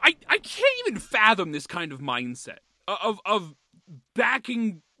 I can't even fathom this kind of mindset of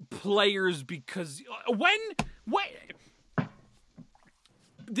backing players because when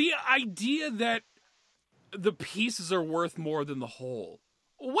the idea that the pieces are worth more than the whole.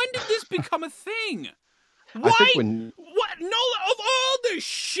 When did this become a thing? Why? What? No, of all the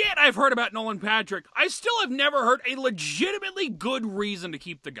shit I've heard about Nolan Patrick, I still have never heard a legitimately good reason to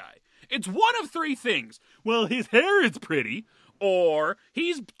keep the guy. It's one of three things. Well, his hair is pretty, or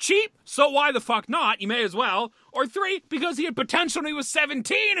he's cheap, so why the fuck not? You may as well. Or three, because he had potential when he was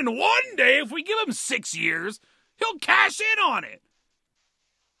 17, and one day, if we give him 6 years, he'll cash in on it.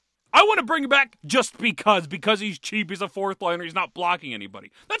 I want to bring him back just because he's cheap, he's a fourth liner, he's not blocking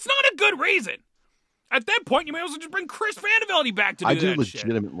anybody. That's not a good reason. At that point, you may as well just bring Chris Vandevelde back to do that shit. I do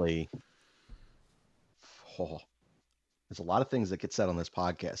legitimately. Oh, there's a lot of things that get said on this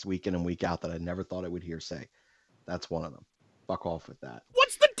podcast week in and week out that I never thought I would hear say. That's one of them. Fuck off with that.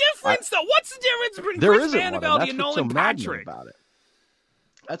 What's the difference, though? What's the difference between Chris Vandevelde and Nolan Patrick? About it.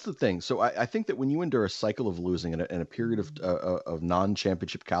 That's the thing. So I think that when you endure a cycle of losing in a period of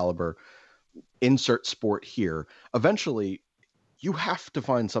non-championship caliber, insert sport here, eventually you have to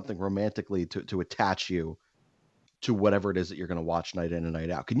find something romantically to attach you to whatever it is that you're going to watch night in and night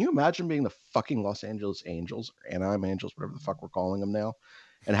out. Can you imagine being the fucking Los Angeles Angels, or Anaheim Angels, whatever the fuck we're calling them now,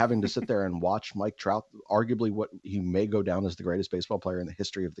 and having to sit there and watch Mike Trout, arguably what he may go down as the greatest baseball player in the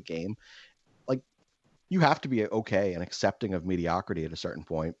history of the game? Like, you have to be okay and accepting of mediocrity at a certain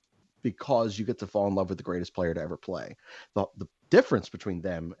point because you get to fall in love with the greatest player to ever play. The difference between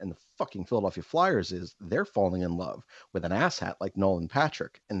them and the fucking Philadelphia Flyers is they're falling in love with an asshat like Nolan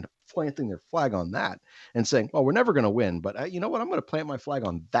Patrick and planting their flag on that and saying, well, we're never going to win, but you know what? I'm going to plant my flag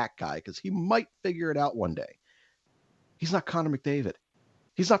on that guy because he might figure it out one day. He's not Connor McDavid.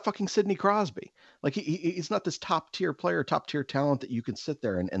 He's not fucking Sidney Crosby. Like he's not this top tier player, top tier talent that you can sit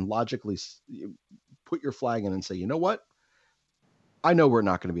there and logically put your flag in and say, you know what? I know we're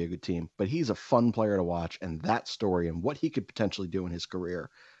not going to be a good team, but he's a fun player to watch, and that story and what he could potentially do in his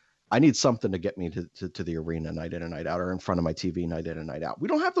career, I need something to get me to the arena night in and night out, or in front of my TV night in and night out. We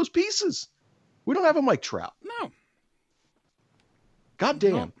don't have those pieces. We don't have them like Trout. No. God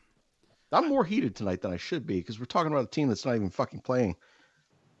damn. No. I'm more heated tonight than I should be because we're talking about a team that's not even fucking playing.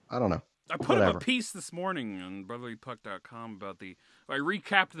 I don't know. I put up a piece this morning on BrotherlyPuck.com about I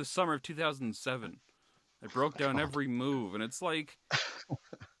recapped the summer of 2007. I broke down every move, and it's like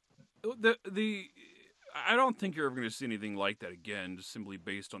I don't think you're ever going to see anything like that again, just simply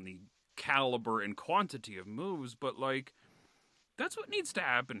based on the caliber and quantity of moves. But like, that's what needs to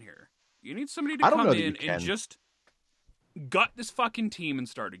happen here. You need somebody to come in and just gut this fucking team and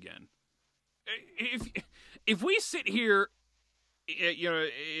start again. If we sit here, you know,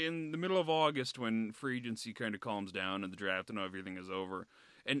 in the middle of August when free agency kind of calms down and the draft and everything is over,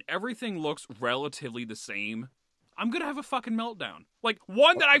 and everything looks relatively the same, I'm going to have a fucking meltdown. Like,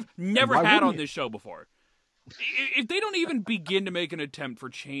 one that I've never had on this show before. If they don't even begin to make an attempt for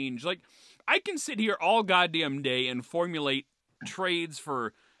change, like, I can sit here all goddamn day and formulate trades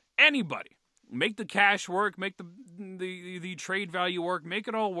for anybody. Make the cash work, make the trade value work, make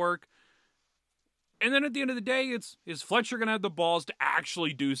it all work. And then at the end of the day, is Fletcher going to have the balls to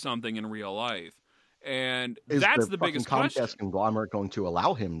actually do something in real life? And that's the biggest question. Comcast conglomerate going to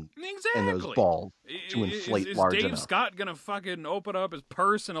allow him and those balls to inflate large enough? Is Dave Scott going to fucking open up his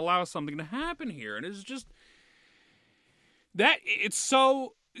purse and allow something to happen here? And it's just that it's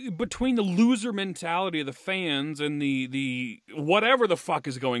so between the loser mentality of the fans and the whatever the fuck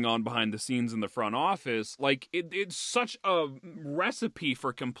is going on behind the scenes in the front office. Like it's such a recipe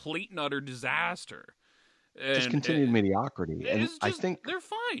for complete and utter disaster. Just continued mediocrity. And I think they're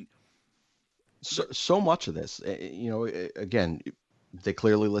fine. So much of this, you know, again, they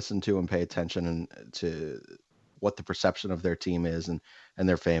clearly listen to and pay attention to what the perception of their team is and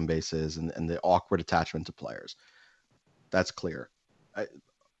their fan base is and the awkward attachment to players. That's clear.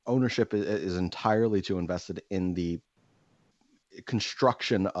 Ownership is entirely too invested in the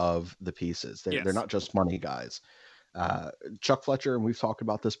construction of the pieces. They're not just money guys. Chuck Fletcher, and we've talked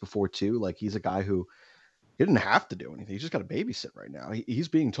about this before too, like he's a guy who he didn't have to do anything. He's just got to babysit right now. He's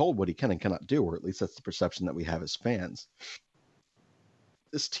being told what he can and cannot do, or at least that's the perception that we have as fans.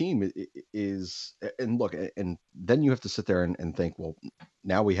 This team is, and look, and then you have to sit there and think, well,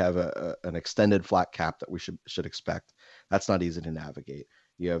 now we have an extended flat cap that we should expect. That's not easy to navigate.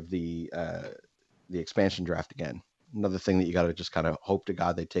 You have the expansion draft again. another thing that you got to just kind of hope to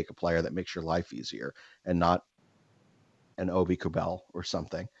God they take a player that makes your life easier and not an Obi Kubel or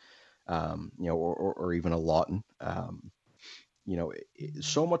something, or even a Lawton.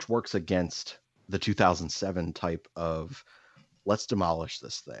 So much works against the 2007 type of let's demolish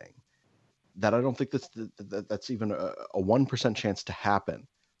this thing that I don't think that's even a 1% chance to happen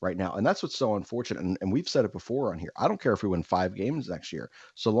right now. And that's what's so unfortunate. And we've said it before on here. I don't care if we win 5 games next year,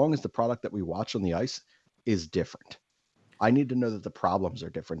 so long as the product that we watch on the ice is different. I need to know that the problems are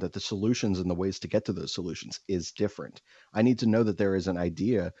different, that the solutions and the ways to get to those solutions is different. I need to know that there is an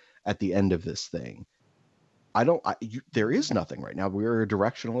idea at the end of this thing. There is nothing right now. We're a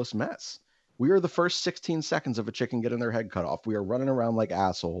directionless mess. We are the first 16 seconds of a chicken getting their head cut off. We are running around like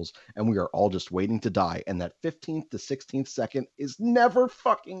assholes, and we are all just waiting to die. And that 15th to 16th second is never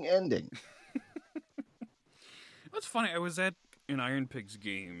fucking ending. That's funny. I was at an Iron Pigs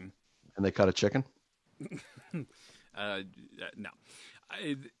game. And they cut a chicken? No.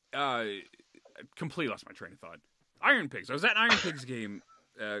 I completely lost my train of thought. Iron Pigs. I was at an Iron Pigs game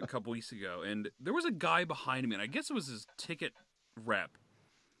a couple weeks ago, and there was a guy behind me, and I guess it was his ticket rep.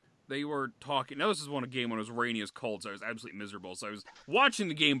 They were talking. Now, this is one game when it was rainy as cold, so I was absolutely miserable. So I was watching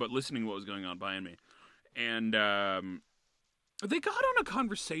the game, but listening to what was going on behind me. And they got on a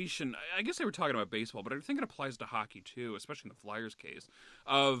conversation. I guess they were talking about baseball, but I think it applies to hockey too, especially in the Flyers case,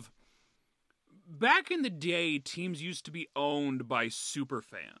 of back in the day, teams used to be owned by super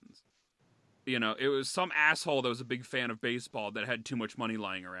fans. It was some asshole that was a big fan of baseball that had too much money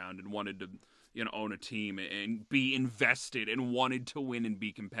lying around and wanted to, own a team and be invested and wanted to win and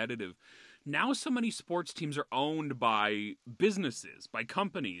be competitive. Now, so many sports teams are owned by businesses, by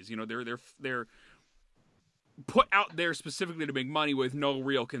companies. They're put out there specifically to make money with no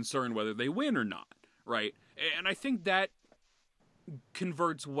real concern whether they win or not, right? And I think that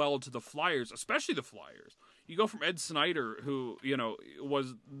converts well to the Flyers, especially the Flyers. You go from Ed Snyder, who,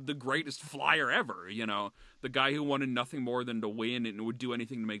 was the greatest Flyer ever, the guy who wanted nothing more than to win and would do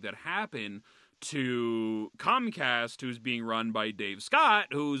anything to make that happen, to Comcast, who's being run by Dave Scott,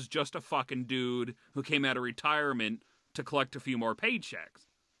 who's just a fucking dude who came out of retirement to collect a few more paychecks.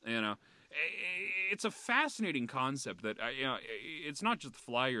 It's a fascinating concept that, it's not just the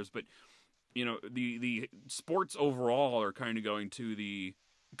Flyers, but the sports overall are kind of going to the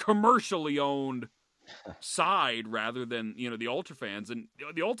commercially owned side rather than the ultra fans, and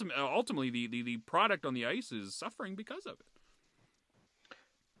ultimately the product on the ice is suffering because of it.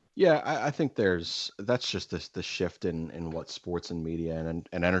 Yeah, I think that's just the shift in what sports and media and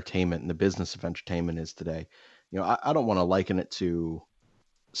entertainment and the business of entertainment is today. I don't want to liken it to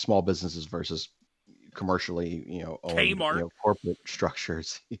small businesses versus commercially, owned, Kmart. Corporate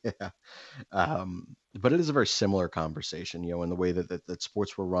structures. Yeah. But it is a very similar conversation, in the way that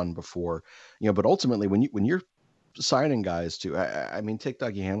sports were run before, but ultimately when you're signing guys to, I mean, take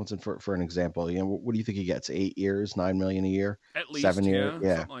Dougie Hamilton for an example, what do you think he gets? 8 years, 9 million a year, at least 7 years?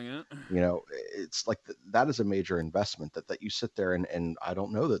 Yeah. Something like that. It's like that is a major investment that you sit there and I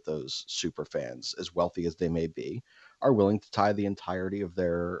don't know that those super fans, as wealthy as they may be, are willing to tie the entirety of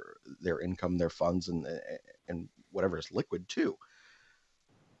their income, their funds, and whatever is liquid too.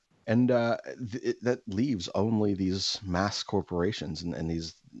 And that leaves only these mass corporations and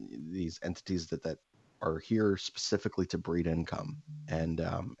these entities that are here specifically to breed income, and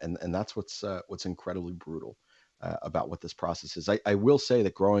that's what's incredibly brutal about what this process is. I will say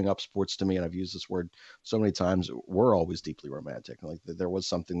that growing up, sports to me, and I've used this word so many times, were always deeply romantic. Like there was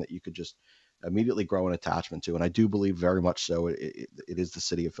something that you could just immediately grow an attachment to, and I do believe very much so. It is the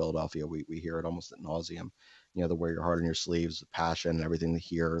city of Philadelphia. We hear it almost at nauseum. The wear your heart on your sleeves, the passion, and everything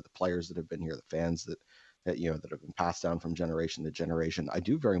here, the players that have been here, the fans that have been passed down from generation to generation. I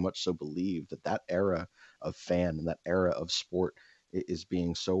do very much so believe that era of fan and that era of sport is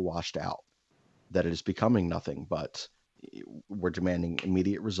being so washed out that it is becoming nothing but we're demanding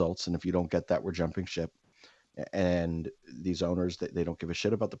immediate results, and if you don't get that, we're jumping ship. And these owners, they don't give a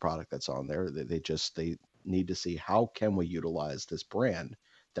shit about the product that's on there. They need to see, how can we utilize this brand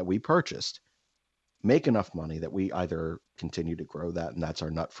that we purchased, make enough money that we either continue to grow that and that's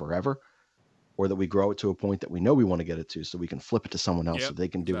our nut forever, or that we grow it to a point that we know we want to get it to so we can flip it to someone else so they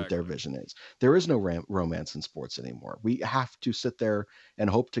can do what their vision is. There is no romance in sports anymore. We have to sit there and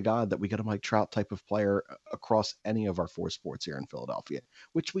hope to God that we get a Mike Trout type of player across any of our 4 sports here in Philadelphia,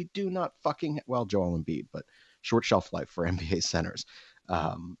 which we do not Joel Embiid, but short shelf life for NBA centers.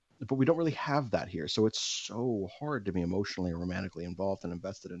 But we don't really have that here. So it's so hard to be emotionally and romantically involved and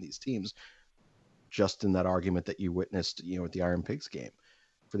invested in these teams, just in that argument that you witnessed, at the Iron Pigs game.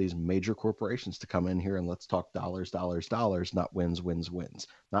 for these major corporations to come in here and let's talk dollars, dollars, dollars, not wins, wins, wins,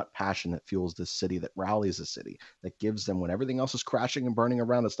 not passion that fuels this city, that rallies a city, that gives them, when everything else is crashing and burning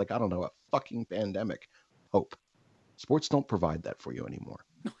around, it's like, I don't know, a fucking pandemic, hope. Sports don't provide that for you anymore.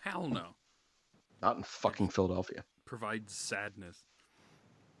 No, hell no. Not in fucking Philadelphia. Provides sadness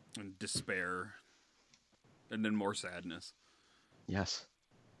and despair and then more sadness. Yes.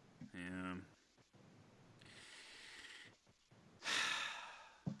 Yeah.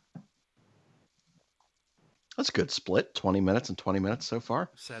 That's a good split. 20 minutes and 20 minutes so far.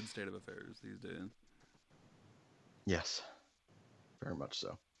 Sad state of affairs these days. Yes. Very much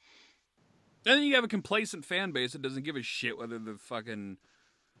so. And then you have a complacent fan base that doesn't give a shit whether the fucking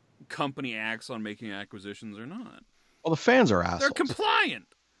company acts on making acquisitions or not. Well, the fans are assholes. They're compliant.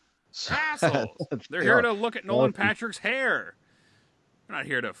 Assholes. They're here to look at Nolan Patrick's hair. They're not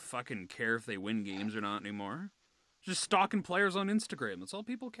here to fucking care if they win games or not anymore. Just stalking players on Instagram. That's all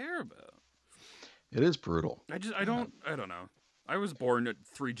people care about. It is brutal. I don't know. I was born at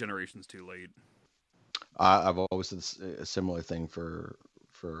 3 generations too late. I've always said a similar thing for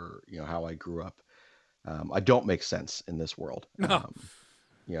how I grew up. I don't make sense in this world, No.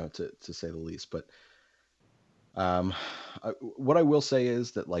 To say the least. But what I will say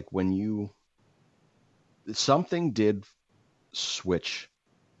is that, like, something did switch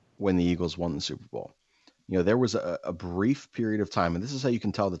when the Eagles won the Super Bowl. There was a brief period of time, and this is how you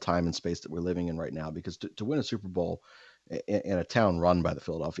can tell the time and space that we're living in right now, because to win a Super Bowl in a town run by the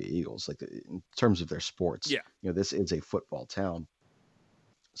Philadelphia Eagles, like in terms of their sports, this is a football town.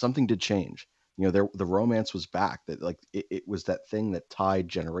 Something did change. The romance was back. That, like, it was that thing that tied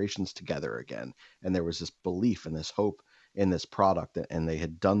generations together again, and there was this belief and this hope in this product, and they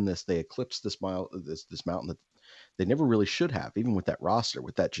had done this. They eclipsed this mountain that they never really should have, even with that roster,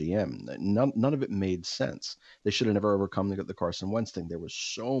 with that GM. None of it made sense. They should have never overcome the Carson Wentz thing. There was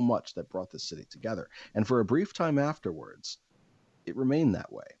so much that brought this city together. And for a brief time afterwards, it remained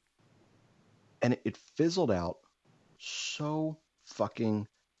that way. And it fizzled out so fucking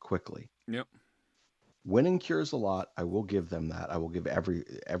quickly. Yep. Winning cures a lot. I will give them that. I will give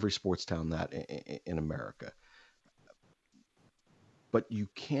every sports town that in America. But you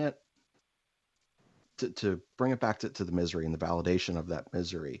can't, to bring it back to the misery and the validation of that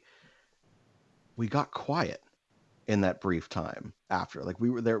misery, we got quiet in that brief time after. Like,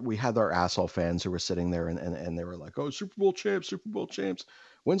 we were there, we had our asshole fans who were sitting there and they were like, oh, Super Bowl champs.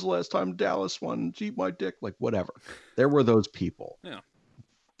 When's the last time Dallas won? Eat my dick. Like, whatever. There were those people. Yeah.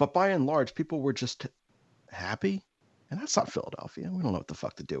 But by and large, people were just happy. And that's not Philadelphia. We don't know what the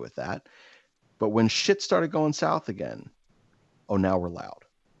fuck to do with that. But when shit started going south again, oh, now we're loud.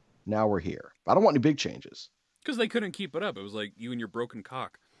 Now we're here. I don't want any big changes. Because they couldn't keep it up. It was like you and your broken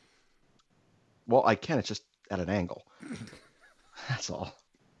cock. Well, I can. It's just at an angle. That's all.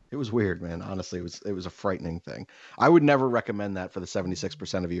 It was weird, man. Honestly, it was a frightening thing. I would never recommend that for the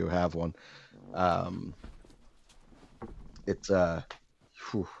 76% of you who have one. It's not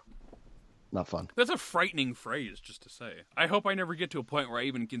fun. That's a frightening phrase just to say. I hope I never get to a point where I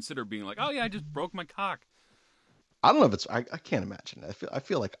even consider being like, oh yeah, I just broke my cock. I don't know if it's. I can't imagine. I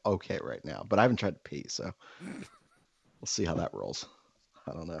feel like okay right now, but I haven't tried to pee, so we'll see how that rolls.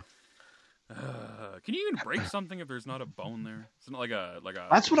 I don't know. Can you even break something if there's not a bone there? It's not like a.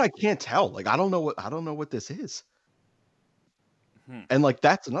 That's what I can't tell. Like, I don't know what this is. And like,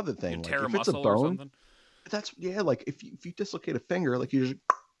 that's another thing. You like, tear if a it's a muscle or bone, something? that's like if you dislocate a finger, like, you just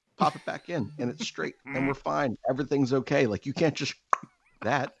pop it back in and it's straight and we're fine. Everything's okay. Like, you can't just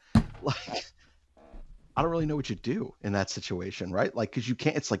that. Like, I don't really know what you do in that situation, right? Like, because you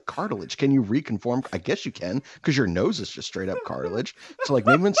can't, it's like cartilage. Can you reconform? I guess you can, because your nose is just straight up cartilage. So, like,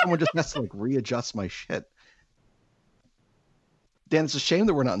 maybe when someone just has to, like, readjust my shit. Dan, it's a shame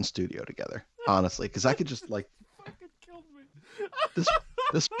that we're not in studio together, honestly, because I could just, like, Fucking killed me.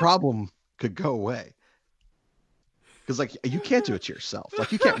 this problem could go away. Because, like, you can't do it to yourself.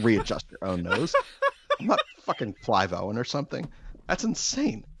 Like, you can't readjust your own nose. I'm not fucking Clive Owen or something. That's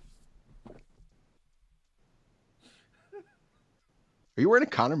insane. Are you wearing a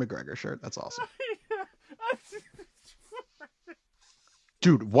Conor McGregor shirt? That's awesome.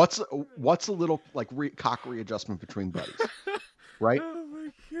 Dude, what's a little, like, cock readjustment between buddies? Right? Oh my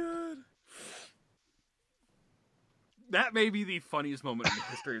god. That may be the funniest moment in the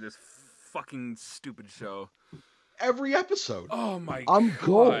history of this fucking stupid show. Every episode. Oh my I'm god.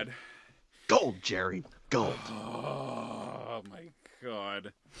 gold. Gold, Jerry. Gold. Oh my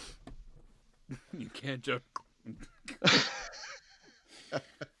god. You can't joke. Holy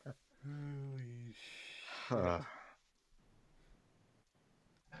shit.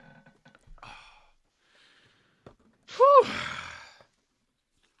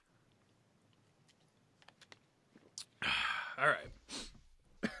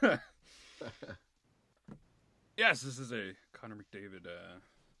 Yes, this is a Conor McGregor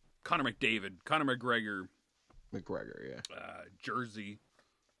McGregor, yeah. jersey.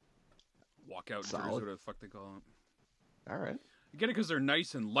 Walkout jersey, Solid. whatever the fuck they call it. All right. You get it because they're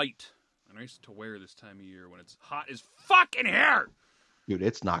nice and light. They're nice to wear this time of year when it's hot as fucking hair. Dude,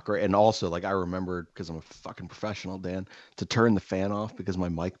 it's not great. And also, like, I remembered, because I'm a fucking professional, Dan, to turn the fan off because my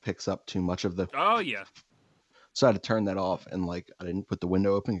mic picks up too much of the... Oh, yeah. So I had to turn that off, and, like, I didn't put the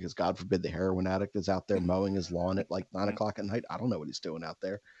window open because, God forbid, the heroin addict is out there mowing his lawn at, like, 9 o'clock at night. I don't know what he's doing out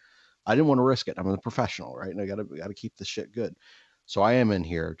there. I didn't want to risk it. I'm a professional, right? And I gotta keep this shit good. So I am in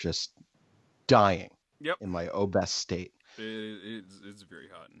here just dying in my obese state. It's very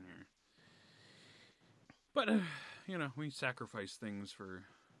hot in here. But, you know, we sacrifice things for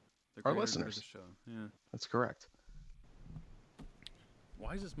our listeners. The show. Yeah. That's correct.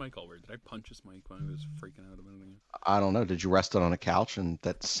 Why is this mic all weird? Did I punch this mic when I was freaking out a minute ago? I don't know. Did you rest it on a couch and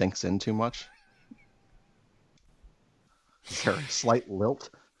that sinks in too much? Is there a slight lilt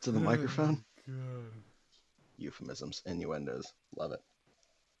to the microphone? God. Euphemisms, innuendos. Love it.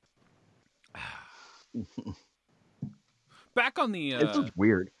 Back on the... It's just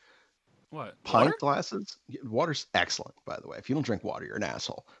weird. What? Pint Water? glasses? Water's excellent, by the way. If you don't drink water, you're an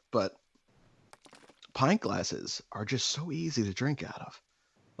asshole. But pint glasses are just so easy to drink out of.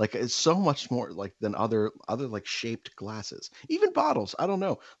 Like, it's so much more like than other like shaped glasses. Even bottles, I don't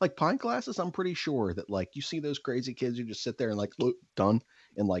know. Like pint glasses, I'm pretty sure that, like, you see those crazy kids who just sit there and, like, look, done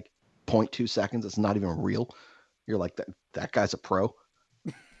in like 0.2 seconds. It's not even real. You're like, that guy's a pro.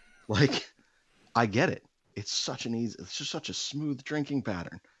 Like, I get it. It's just such a smooth drinking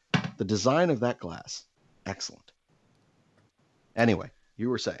pattern. The design of that glass, excellent. Anyway, you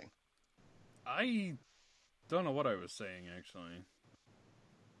were saying. I don't know what I was saying, actually.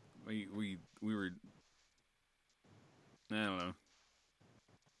 We were... I don't know.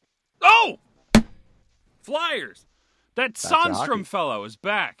 Oh! Flyers! That Sandstrom fellow is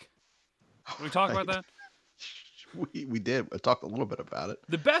back. Can we talk about that? We did. I talked a little bit about it.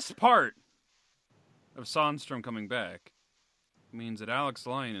 The best part of Sandstrom coming back means that Alex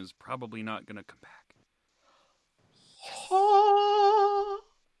Lyon is probably not going to come back.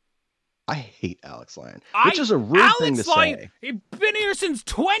 I hate Alex Lyon, which is a rude thing to say. He's been here since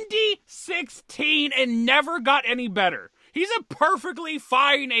 2016 and never got any better. He's a perfectly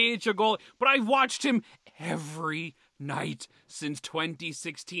fine AHL goalie, but I've watched him every night since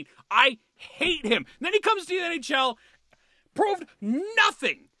 2016. I hate him. And then he comes to the NHL, proved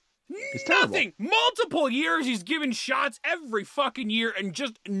nothing. Nothing. Multiple years he's given shots every fucking year and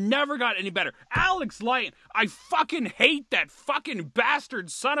just never got any better. Alex Lyon, I fucking hate that fucking bastard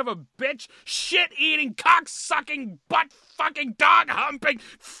son of a bitch, shit-eating, cock-sucking, butt-fucking, dog-humping,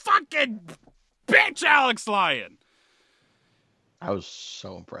 fucking bitch Alex Lyon. That was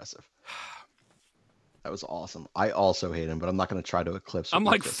so impressive. That was awesome. I also hate him, but I'm not going to try to eclipse. I'm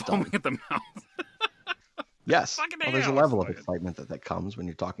like foaming at the mouth. Yes. Well, there's a level of excitement that comes when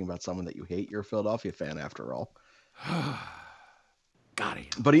you're talking about someone that you hate. You're a Philadelphia fan, after all. Got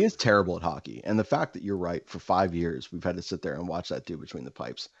it. But he is terrible at hockey. And the fact that you're right, for 5 years, we've had to sit there and watch that dude between the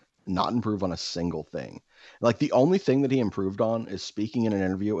pipes not improve on a single thing. Like, the only thing that he improved on is speaking in an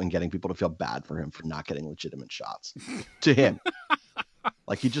interview and getting people to feel bad for him for not getting legitimate shots. To him.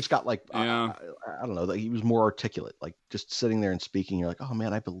 Like, he just got, like, I don't know, like, he was more articulate. Like, just sitting there and speaking, you're like, oh,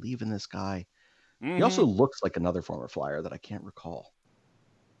 man, I believe in this guy. Mm-hmm. He also looks like another former Flyer that I can't recall.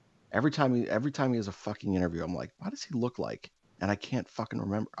 Every time he has a fucking interview, I'm like, why does he look like? And I can't fucking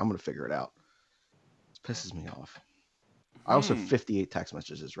remember. I'm going to figure it out. It pisses me off. I also have 58 text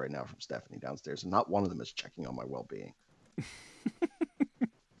messages right now from Stephanie downstairs, and not one of them is checking on my well-being.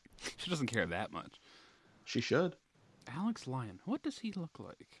 She doesn't care that much. She should. Alex Lyon, what does he look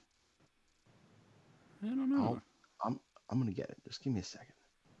like? I don't know. I'm going to get it. Just give me a second.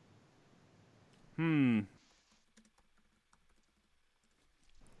 I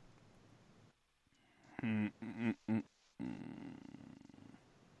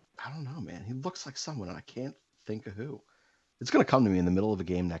don't know, man. He looks like someone, and I can't think of who. It's going to come to me in the middle of a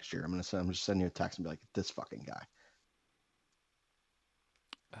game next year. I'm just sending you a text and be like, this fucking guy.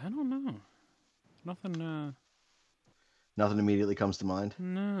 I don't know. Nothing immediately comes to mind?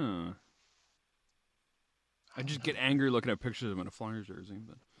 No. I just get angry looking at pictures of him in a Flyers jersey,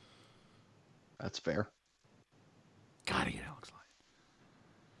 but... That's fair. Gotta get Alex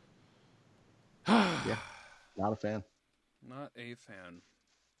Lyon. Yeah, not a fan. Not a fan.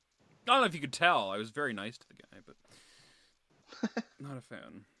 I don't know if you could tell. I was very nice to the guy, but not a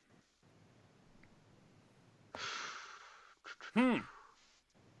fan.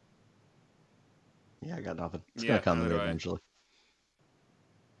 Yeah, I got nothing. It's gonna come to me eventually.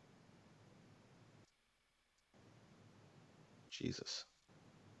 Jesus.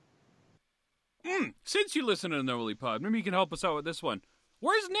 Since you listen to the Noli Pod, maybe you can help us out with this one.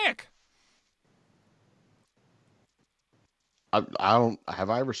 Where's Nick? I don't. Have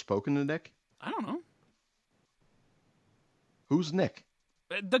I ever spoken to Nick? I don't know. Who's Nick?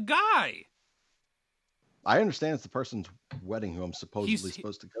 The guy. I understand it's the person's wedding who I'm supposedly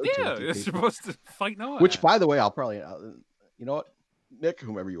supposed to go to. Yeah, you're supposed to fight Noah. Which, by the way, I'll probably. You know what, Nick,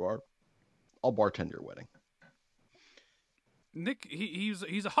 whomever you are, I'll bartend your wedding. Nick,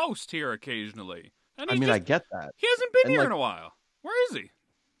 he's a host here occasionally. And I get that. He hasn't been here in a while. Where is he?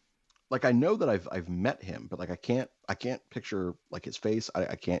 Like, I know that I've met him, but like I can't picture like his face.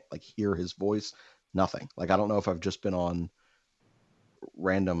 I can't like hear his voice. Nothing. Like, I don't know if I've just been on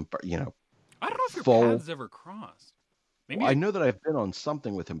random, I don't know if your paths ever crossed. Maybe I know that I've been on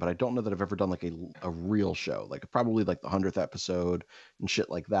something with him, but I don't know that I've ever done like a real show, like probably like the 100th episode and shit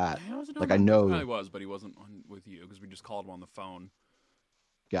like that. Like, I know he was, but he wasn't on with you because we just called him on the phone.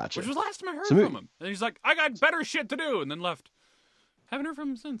 Gotcha. Which was the last time I heard from him. And he's like, I got better shit to do, and then left. Haven't heard from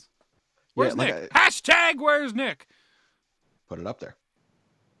him since. Where's Nick? Hashtag where's Nick? Put it up there.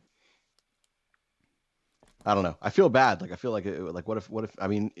 I don't know. I feel bad. Like, I feel like what if I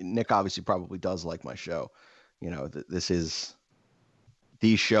mean, Nick obviously probably does like my show. You know, this is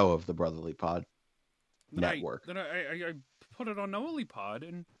the show of the Brotherly Pod network. Then I put it on Noli Pod,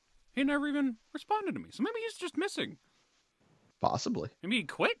 and he never even responded to me. So maybe he's just missing. Possibly. Maybe he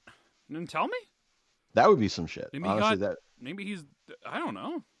quit and didn't tell me. That would be some shit. Maybe honestly, maybe he's. I don't know. I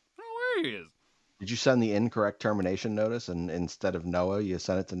don't know where he is. Did you send the incorrect termination notice, and instead of Noah, you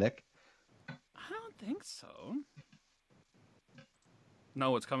sent it to Nick? I don't think so.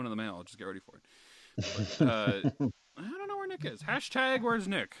 No, it's coming in the mail. I'll just get ready for it. But, I don't know where Nick is. Hashtag where's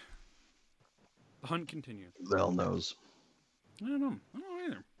Nick? The hunt continues. Well knows. I don't know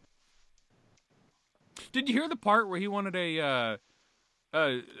either. Did you hear the part where he wanted a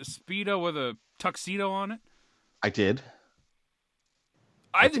Speedo with a tuxedo on it? I did.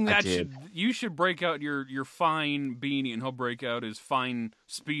 I think you should break out your fine beanie and he'll break out his fine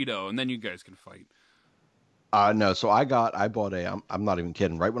Speedo and then you guys can fight. No, so I bought I'm not even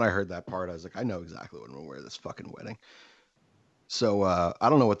kidding. Right when I heard that part, I was like, I know exactly what I'm gonna wear this fucking wedding. So I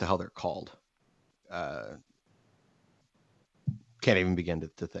don't know what the hell they're called. Can't even begin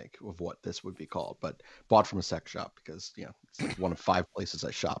to think of what this would be called, but bought from a sex shop because, you know, it's like one of 5 places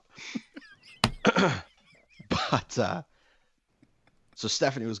I shop. But so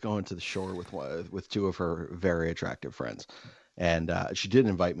Stephanie was going to the shore with 2 of her very attractive friends, and she did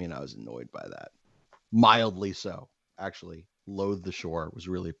invite me, and I was annoyed by that. Mildly so. Actually, loathed the shore. Was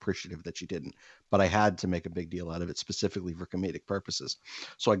really appreciative that she didn't, but I had to make a big deal out of it specifically for comedic purposes.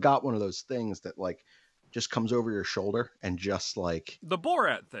 So I got one of those things that like just comes over your shoulder and just like the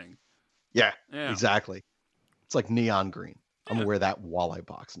Borat thing. Yeah. Exactly. It's like neon green. I'm gonna wear that walleye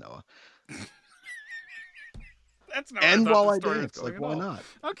box, Noah. That's not. And walleye dance. Like, why not?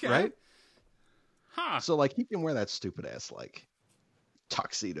 Okay. Right? Huh. So like he can wear that stupid ass like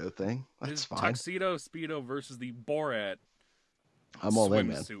tuxedo thing. That's fine. Tuxedo Speedo versus the Borat. I'm all in,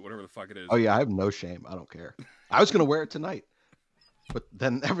 man. Suit, whatever the fuck it is. Oh yeah, I have no shame. I don't care. I was gonna wear it tonight, but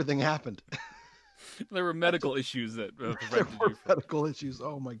then everything happened. There were medical issues that there were medical issues.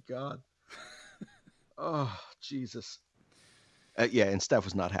 Oh my god. Oh Jesus. Yeah, and Steph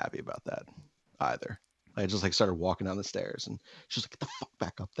was not happy about that either. I just like started walking down the stairs, and she's like, "Get the fuck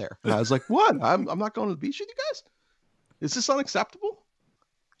back up there!" And I was like, "What? I'm not going to the beach with you guys. Is this unacceptable?"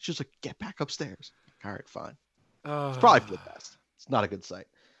 She's like, "Get back upstairs." All right, fine. It's probably for the best. It's not a good sight.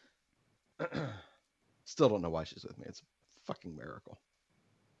 Still don't know why she's with me. It's a fucking miracle.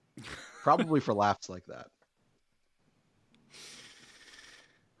 Probably for laughs like that.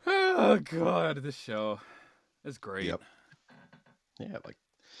 Oh god, this show is great. Yep. Yeah, like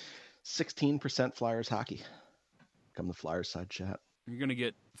 16% Flyers hockey. Come the Flyers side chat. You're gonna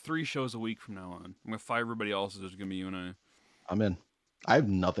get 3 shows a week from now on. I'm gonna fire everybody else. There's gonna be you and I. I'm in. I have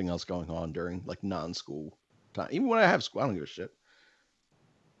nothing else going on during like non-school time. Even when I have school, I don't give a shit.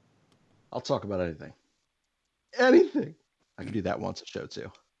 I'll talk about anything. Anything. I can do that once a show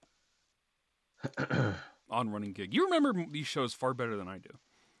too. On running gig. You remember these shows far better than I do.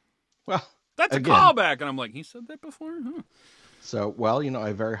 Well, that's again, a callback, and I'm like, he said that before? Huh. So, well, you know, I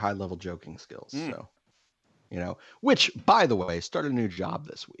have very high level joking skills. So, you know, which, by the way, started a new job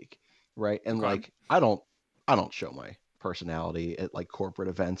this week, right? And like, I don't show my personality at like corporate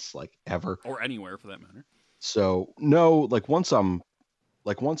events, like ever, or anywhere for that matter. So, no, like once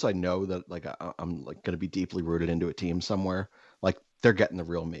I know that like I'm like going to be deeply rooted into a team somewhere, like they're getting the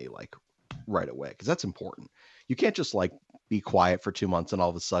real me, like right away, because that's important. You can't just like be quiet for 2 months and all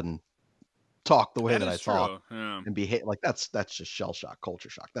of a sudden talk the way that I is talk true. Yeah. and behave like that's just shell shock, culture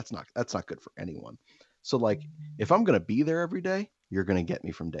shock. That's not good for anyone. So like if I'm gonna be there every day, you're gonna get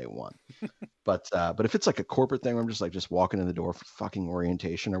me from day one. But if it's like a corporate thing where I'm just walking in the door for fucking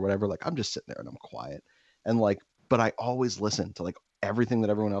orientation or whatever, like I'm just sitting there and I'm quiet. And like, but I always listen to like everything that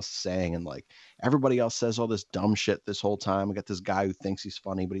everyone else is saying, and like everybody else says all this dumb shit this whole time. I got this guy who thinks he's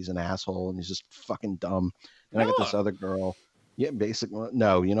funny, but he's an asshole and he's just fucking dumb. And I got this other girl. Yeah, basically,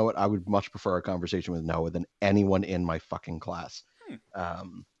 no. You know what? I would much prefer a conversation with Noah than anyone in my fucking class.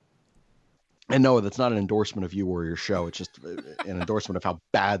 And Noah, that's not an endorsement of you or your show. It's just an endorsement of how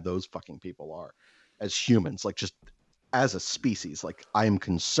bad those fucking people are as humans, like just as a species. Like I am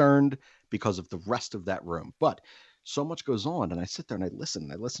concerned because of the rest of that room. But so much goes on, and I sit there and I listen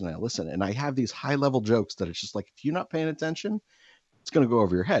and I listen and I listen, and I have these high level jokes that it's just like, if you're not paying attention, it's going to go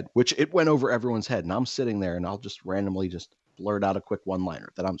over your head, which it went over everyone's head. And I'm sitting there and I'll just randomly just blurt out a quick one-liner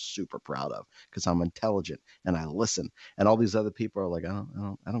that I'm super proud of because I'm intelligent and I listen. And all these other people are like,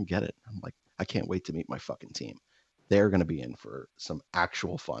 I don't get it. I'm like, I can't wait to meet my fucking team. They're going to be in for some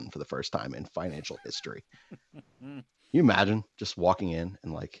actual fun for the first time in financial history. You imagine just walking in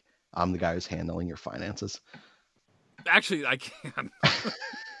and like, I'm the guy who's handling your finances. Actually, I can.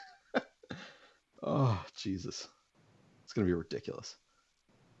 Oh, Jesus. It's going to be ridiculous.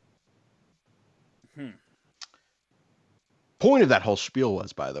 Point of that whole spiel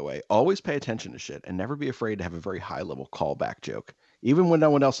was, by the way, always pay attention to shit and never be afraid to have a very high level callback joke. Even when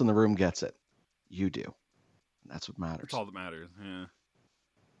no one else in the room gets it, you do. That's what matters. That's all that matters, yeah.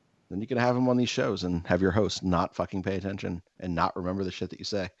 Then you can have them on these shows and have your host not fucking pay attention and not remember the shit that you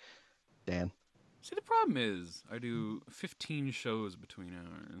say. Dan. See, the problem is I do 15 shows between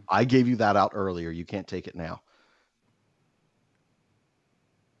hours. I gave you that out earlier. You can't take it now.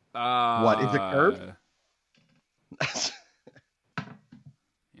 What, is it curved?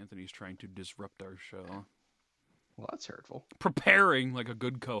 Anthony's trying to disrupt our show. Well, that's hurtful. Preparing like a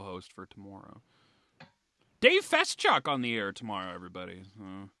good co-host for tomorrow. Dave Feschuk on the air tomorrow, everybody.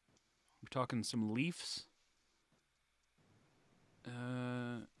 We're talking some Leafs.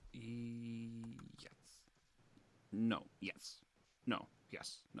 Yes. No. Yes. No.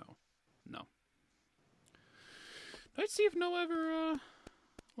 Yes. No. No. Let's see if Noah ever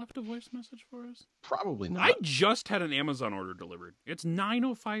left a voice message for us. Probably not. I just had an Amazon order delivered. It's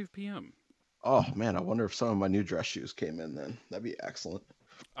 9:05 p.m. Oh, man, I wonder if some of my new dress shoes came in then. That'd be excellent.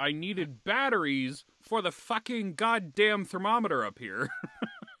 I needed batteries for the fucking goddamn thermometer up here.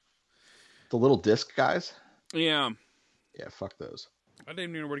 The little disc guys? Yeah. Yeah, fuck those. I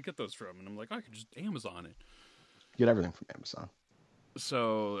didn't even know where to get those from. And I'm like, I could just Amazon it. Get everything from Amazon.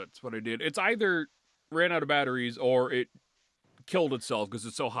 So that's what I did. It's either ran out of batteries or it killed itself because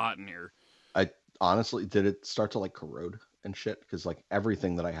it's so hot in here. I honestly, did it start to like corrode and shit? Because like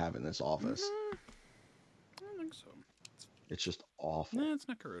everything that I have in this office. I don't think so. It's just awful. Nah, it's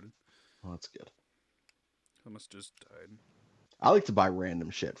not corroded. Well, that's good. It must just died. I like to buy random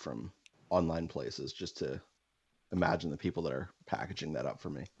shit from online places just to imagine the people that are packaging that up for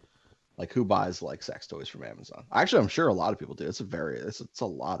me. Like who buys like sex toys from Amazon? Actually, I'm sure a lot of people do. It's a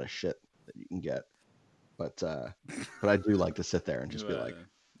lot of shit that you can get. But I do like to sit there and just be like,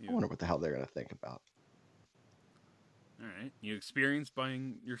 I wonder what the hell they're gonna think about. All right, you experienced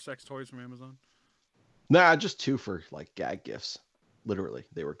buying your sex toys from Amazon? Nah, just two for like gag gifts. Literally,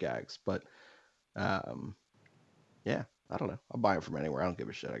 they were gags. But yeah, I don't know. I'll buy them from anywhere. I don't give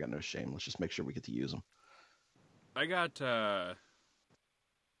a shit. I got no shame. Let's just make sure we get to use them. I got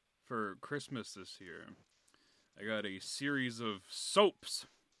for Christmas this year, I got a series of soaps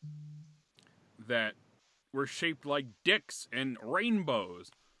that were shaped like dicks and rainbows.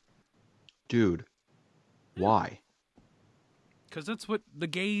 Dude, why? Because that's what the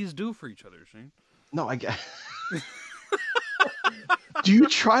gays do for each other, Shane. No, I get. Do you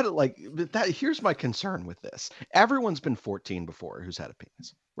try to like that? Here's my concern with this. Everyone's been 14 before who's had a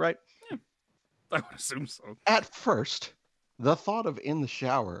penis, right? Yeah, I would assume so. At first, the thought of in the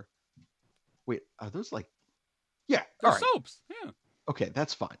shower. Wait, are those like? Yeah, they're all right. soaps. Yeah. Okay,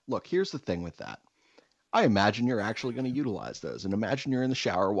 that's fine. Look, here's the thing with that. I imagine you're actually going to utilize those, and imagine you're in the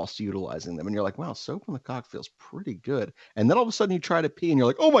shower whilst utilizing them, and you're like, "Wow, soap on the cock feels pretty good." And then all of a sudden, you try to pee, and you're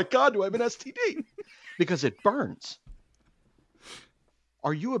like, "Oh my god, do I have an STD?" Because it burns.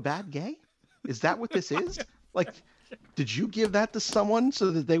 Are you a bad gay? Is that what this is? Like, did you give that to someone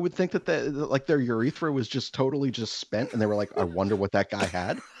so that they would think that like their urethra was just totally just spent, and they were like, "I wonder what that guy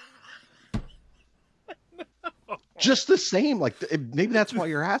had." No. Just the same, like maybe that's why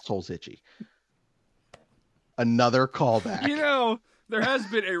your asshole's itchy. Another callback. You know, there has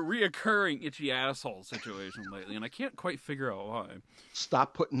been a reoccurring itchy asshole situation lately, and I can't quite figure out why.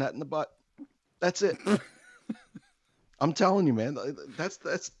 Stop putting that in the butt. That's it. I'm telling you, man. That's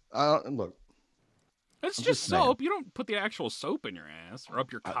look. It's I'm just just saying. soap. You don't put the actual soap in your ass or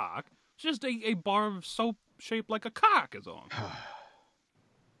up your cock. It's just a bar of soap shaped like a cock is all.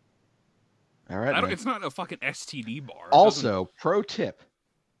 All right. Man. It's not a fucking STD bar. Also, pro tip: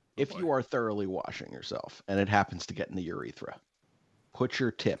 if you are thoroughly washing yourself and it happens to get in the urethra, put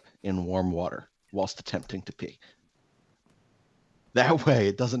your tip in warm water whilst attempting to pee. That way,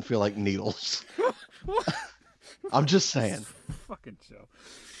 it doesn't feel like needles. I'm just saying. Fucking show.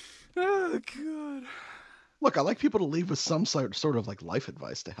 Oh god. Look, I like people to leave with some sort of like life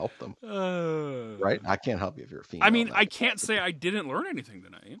advice to help them. Right? I can't help you if you're a female. I mean, I can't say I didn't learn anything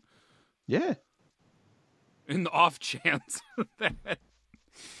tonight. Yeah. In the off chance that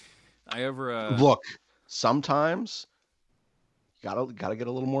I ever look, sometimes you gotta get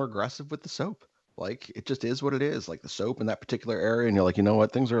a little more aggressive with the soap. Like, it just is what it is. Like the soap in that particular area, and you're like, you know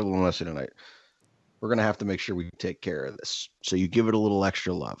what, things are a little messy tonight. We're gonna have to make sure we take care of this. So you give it a little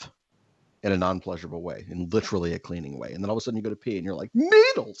extra love in a non-pleasurable way, in literally a cleaning way. And then all of a sudden you go to pee and you're like,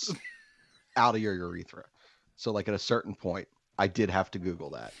 needles out of your urethra. So like at a certain point, I did have to Google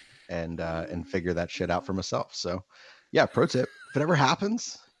that and figure that shit out for myself. So yeah, pro tip, if it ever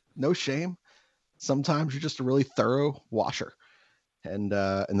happens, no shame. Sometimes you're just a really thorough washer. And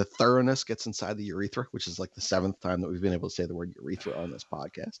the thoroughness gets inside the urethra, which is like the 7th time that we've been able to say the word urethra on this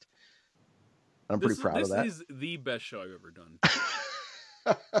podcast. And I'm pretty proud of that. This is the best show I've ever done.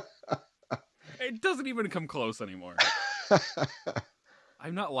 It doesn't even come close anymore.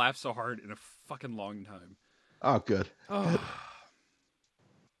 I've not laughed so hard in a fucking long time. Oh, good. Oh.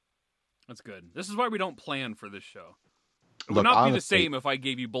 That's good. This is why we don't plan for this show. It would not be the same if I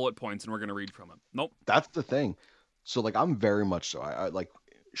gave you bullet points and we're going to read from them. Nope. That's the thing. So, like, I'm very much so. I like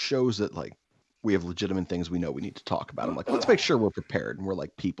shows that, like, we have legitimate things we know we need to talk about. I'm like, let's make sure we're prepared and we're,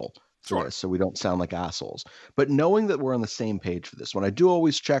 like, people for this so we don't sound like assholes. But knowing that we're on the same page for this one, I do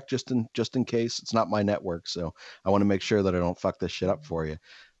always check just in case. It's not my network, so I want to make sure that I don't fuck this shit up for you.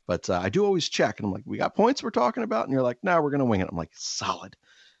 But I do always check, and I'm like, we got points we're talking about? And you're like, no, we're going to wing it. I'm like, solid.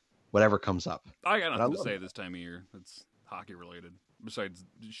 Whatever comes up. I got nothing to say this time of year that's hockey-related, besides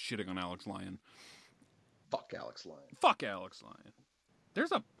shitting on Alex Lyon. Fuck Alex Lyon. Fuck Alex Lyon.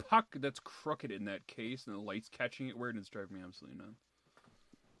 There's a puck that's crooked in that case, and the light's catching it weird, and it's driving me absolutely nuts.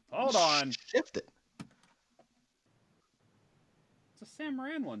 Hold on. Shift it. It's a Sam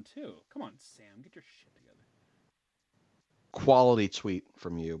Morin one, too. Come on, Sam. Get your shit together. Quality tweet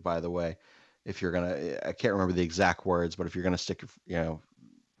from you, by the way. If you're going to... I can't remember the exact words, but if you're going to stick,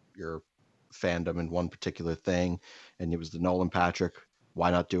 your fandom in one particular thing, and it was the Nolan Patrick,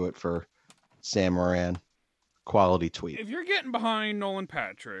 why not do it for Sam Morin? Quality tweet. If you're getting behind Nolan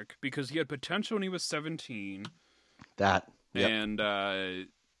Patrick because he had potential when he was 17, yep. And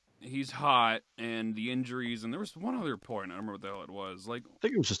he's hot, and the injuries, and there was one other point. I don't remember what the hell it was. Like, I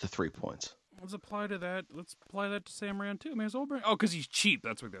think it was just the 3 points. Let's apply to that. Let's apply that to Sam Morin too. May as well bring. Oh, because he's cheap.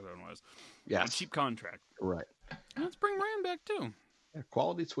 That's what the other one was. Yeah, cheap contract. Right. Let's bring Morin back too. Yeah,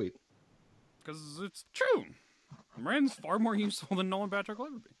 quality tweet. Because it's true. Morin's far more useful than Nolan Patrick will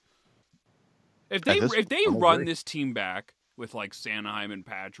ever be. If they run this team back with like Sanheim and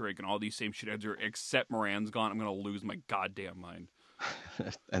Patrick and all these same shitheads, except Moran's gone, I'm gonna lose my goddamn mind.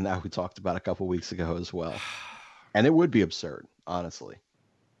 And that we talked about a couple weeks ago as well. And it would be absurd, honestly.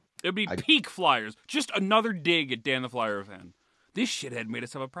 It'd be peak Flyers. Just another dig at Dan the Flyer fan. This shithead made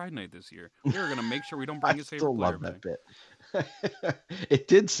us have a Pride Night this year. We were gonna make sure we don't bring his favorite player back. I still love that bit. It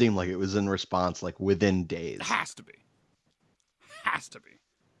did seem like it was in response, like within days. It has to be. Has to be.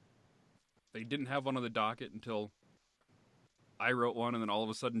 They didn't have one on the docket until I wrote one, and then all of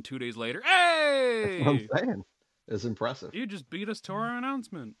a sudden, 2 days later, hey! That's what I'm saying. It's impressive. You just beat us to our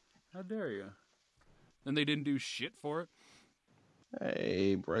announcement. How dare you? And they didn't do shit for it.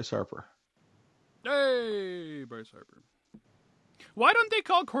 Hey, Bryce Harper. Hey, Bryce Harper. Why don't they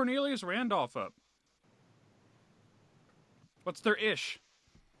call Cornelius Randolph up? What's their ish?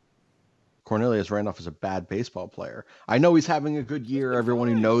 Cornelius Randolph is a bad baseball player. I know he's having a good year. Everyone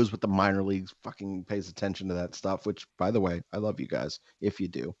who knows what the minor leagues fucking pays attention to that stuff, which, by the way, I love you guys if you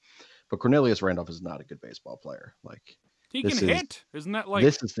do. But Cornelius Randolph is not a good baseball player. Like, he can hit. Isn't that like...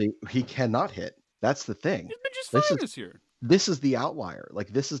 He cannot hit. That's the thing. He's been just fine this year. This is the outlier.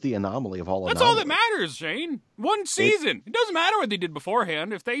 Like, this is the anomaly of all anomalies. That's all that matters, Shane. One season. It doesn't matter what they did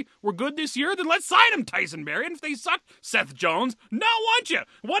beforehand. If they were good this year, then let's sign him, Tyson Berry. And if they suck, Seth Jones, no want you.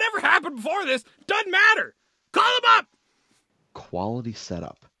 Whatever happened before this doesn't matter. Call him up. Quality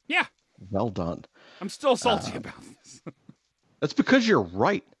setup. Yeah. Well done. I'm still salty about this. That's because you're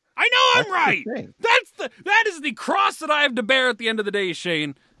right. I know I'm right. That is the cross that I have to bear at the end of the day,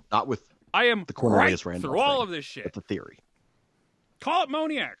 Shane. Not with I am the Cornelius right Randolph through all thing. of this shit. It's a theory. Call it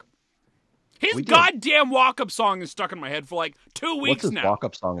Moniac. His We did. goddamn walk-up song is stuck in my head for like 2 weeks What's his now.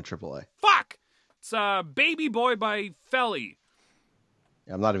 walk-up song at AAA? Fuck! It's Baby Boy by Felly.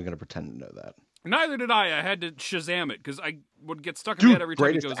 Yeah, I'm not even going to pretend to know that. Neither did I. I had to Shazam it because I would get stuck in my head every time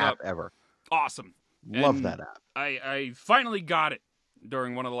it greatest goes app up. ever. Awesome. Love And that app. I finally got it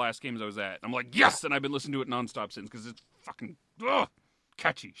during one of the last games I was at. I'm like, yes! And I've been listening to it nonstop since because it's fucking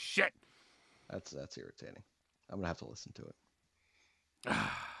catchy shit. That's irritating. I'm going to have to listen to it.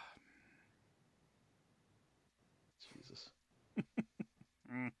 Jesus.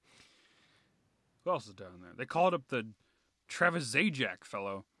 Who else is down there? They called up the Travis Zajac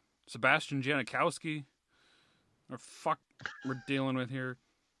fellow. Sebastian Janikowski. Or fuck we're dealing with here.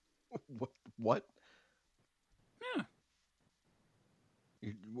 What? Yeah.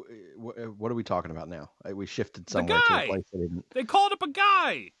 What are we talking about now? We shifted somewhere to guy. a place that didn't. They called up a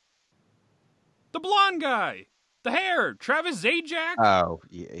guy. The blonde guy. The hair. Travis Zajac. Oh,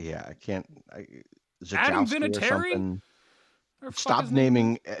 yeah. I can't. Adam Zajowski or Vinatieri? something. Or fuck Stop his name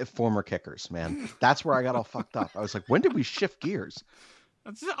naming former kickers, man. That's where I got all fucked up. I was like, when did we shift gears?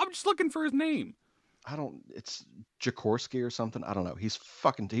 I'm just looking for his name. It's Jakorski or something. I don't know. He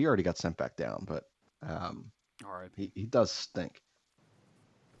already got sent back down, but All right. he does stink.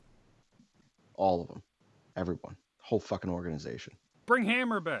 All of them. Everyone. Whole fucking organization. Bring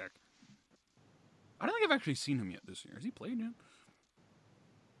Hammer back. I don't think I've actually seen him yet this year. Has he played yet?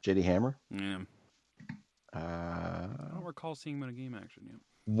 JD Hammer? Yeah. Uh, I don't recall seeing him in a game action yet.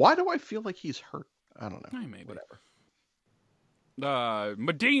 why do I feel like he's hurt? I don't know. Maybe. Whatever.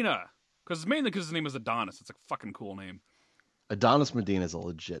 Medina. Mainly because his name is Adonis. It's a fucking cool name. Adonis Medina is a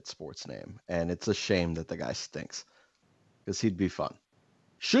legit sports name, and it's a shame that the guy stinks because he'd be fun.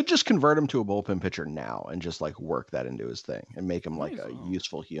 Should just convert him to a bullpen pitcher now and just like work that into his thing and make him like a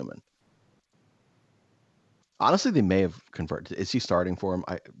useful human. Honestly, they may have converted. Is he starting for him?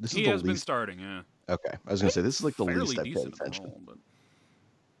 He has been starting, yeah. Okay, I was gonna say this is like the least I paid decent attention. role, but...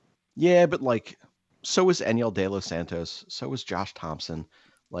 Yeah, but like, so was Eniel De Los Santos. So was Josh Thompson.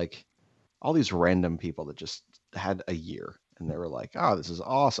 Like, all these random people that just had a year and they were like, "Oh, this is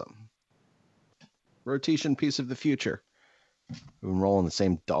awesome." Rotation piece of the future. We've been rolling the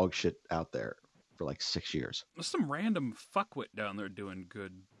same dog shit out there for like 6 years. There's some random fuckwit down there doing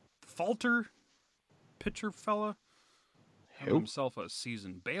good. Falter, pitcher fella, having himself a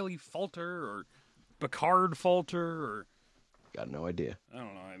season. Bailey Falter or Picard Falter or got no idea. I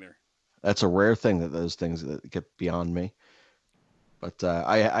don't know either. That's a rare thing that those things that get beyond me. But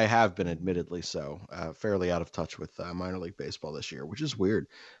I have been admittedly fairly out of touch with minor league baseball this year, which is weird.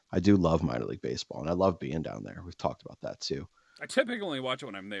 I do love minor league baseball, and I love being down there. We've talked about that too. I typically only watch it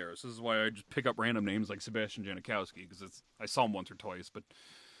when I'm there. So this is why I just pick up random names like Sebastian Janikowski because I saw him once or twice, but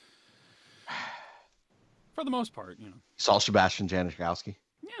for the most part, you know. You saw Sebastian Janikowski?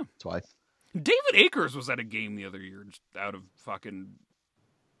 Yeah. Twice. David Akers was at a game the other year just out of fucking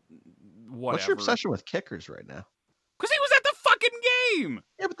whatever. What's your obsession with kickers right now? Because he was at the fucking game!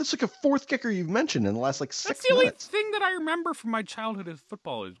 Yeah, but that's like a fourth kicker you've mentioned in the last like 6 That's the minutes. only thing that I remember from my childhood of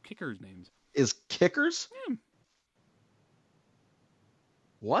football is kickers' names. Is kickers? Yeah.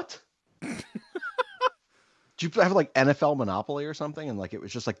 What? Do you have like NFL Monopoly or something? And like it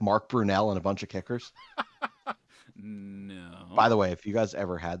was just like Mark Brunell and a bunch of kickers? No. By the way, if you guys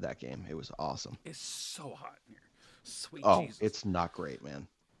ever had that game, it was awesome. It's so hot in here. Sweet Jesus. It's not great, man.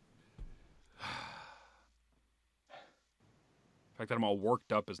 The fact that I'm all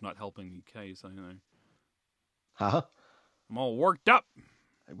worked up is not helping the case either. Huh? I'm all worked up.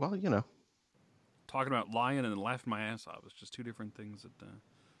 Well, you know. Talking about lying and laughing my ass off. It's just two different things that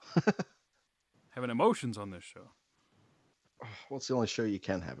having emotions on this show. Well, it's the only show you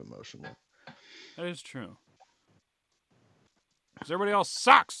can have emotion with. That is true. Because everybody else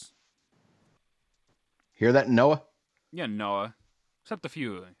sucks. Hear that, Noah? Yeah, Noah. Except a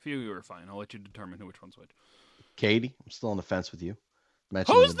few. A few you were fine. I'll let you determine which one's which. Katie, I'm still on the fence with you.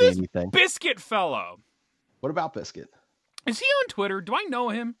 Mentioned Who's the this Danny thing. Biscuit fellow? What about Biscuit? Is he on Twitter? Do I know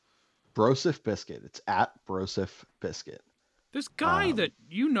him? Brosif Biscuit. It's at Brosif Biscuit. This guy that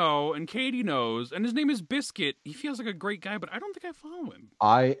you know and Katie knows, and his name is Biscuit. He feels like a great guy, but I don't think I follow him.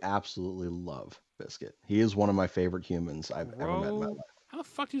 I absolutely love Biscuit. He is one of my favorite humans I've ever met in my life. How the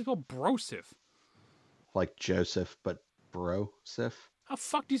fuck do you spell Brosif? Like Joseph, but Brosif. How the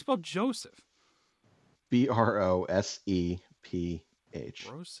fuck do you spell Joseph? Broseph.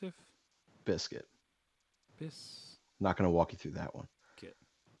 Brosif? Biscuit. Biscuit. Not going to walk you through that one.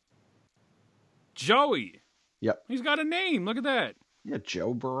 Joey. Yep. He's got a name. Look at that. Yeah,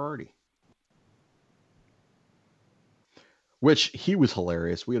 Joe Berardi. Which he was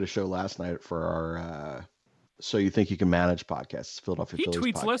hilarious. We had a show last night for our So You Think You Can Manage podcast. It's Philadelphia He Phillies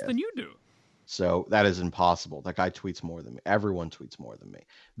tweets podcast. less than you do. So that is impossible. That guy tweets more than me. Everyone tweets more than me.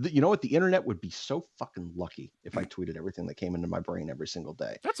 You know what? The internet would be so fucking lucky if I tweeted everything that came into my brain every single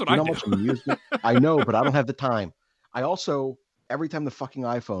day. That's what you I know do. How much amusement? I know, but I don't have the time. I also, every time the fucking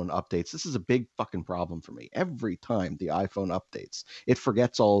iPhone updates, this is a big fucking problem for me. Every time the iPhone updates, it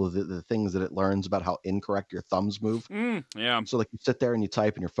forgets all of the things that it learns about how incorrect your thumbs move. Yeah. So like you sit there and you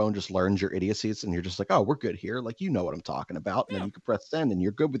type and your phone just learns your idiocies and you're just like, oh, we're good here. Like, you know what I'm talking about. And then you can press send and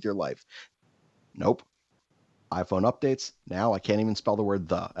you're good with your life. Nope. iPhone updates. Now I can't even spell the word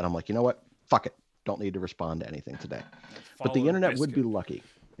the. And I'm like, you know what? Fuck it. Don't need to respond to anything today. But the internet would be lucky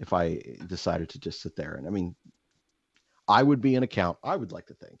if I decided to just sit there. And I mean, I would be an account. I would like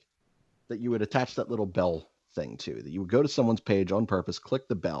to think that you would attach that little bell thing to, that you would go to someone's page on purpose, click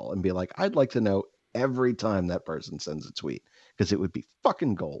the bell and be like, I'd like to know every time that person sends a tweet, because it would be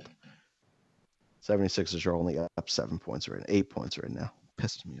fucking gold. 76ers are only up 7 points right now. 8 points right now.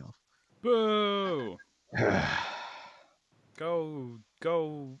 Pissed me off. Boo! Go,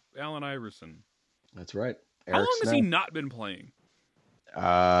 Allen Iverson. That's right. How long has he not been playing?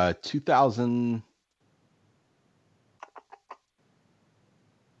 2000.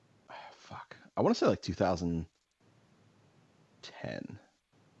 Fuck. I want to say like 2010.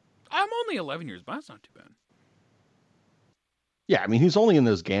 I'm only 11 years, but that's not too bad. Yeah, I mean, he's only in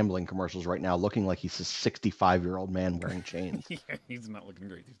those gambling commercials right now looking like he's a 65-year-old man wearing chains. Yeah, he's not looking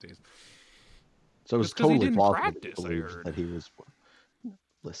great these days. So it was totally plausible to believe that he was.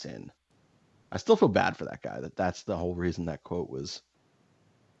 Listen, I still feel bad for that guy. That's the whole reason that quote was.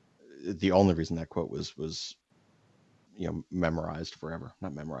 The only reason that quote was, memorized forever.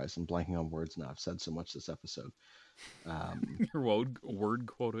 Not memorized. I'm blanking on words now. I've said so much this episode. Your word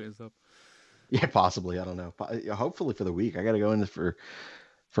quota is up. Yeah, possibly. I don't know. Hopefully for the week. I got to go in for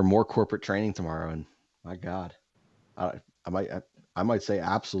more corporate training tomorrow, and my God, I might say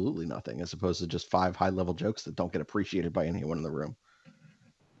absolutely nothing as opposed to just 5 high-level jokes that don't get appreciated by anyone in the room.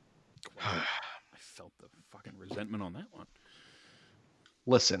 I felt the fucking resentment on that one.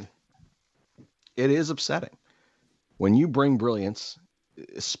 Listen, it is upsetting when you bring brilliance,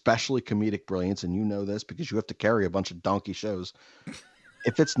 especially comedic brilliance, and you know this because you have to carry a bunch of donkey shows.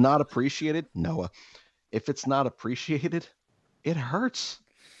 If it's not appreciated, Noah, if it's not appreciated, it hurts.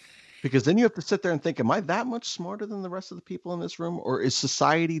 Because then you have to sit there and think, am I that much smarter than the rest of the people in this room? Or is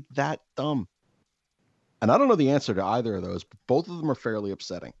society that dumb? And I don't know the answer to either of those, but both of them are fairly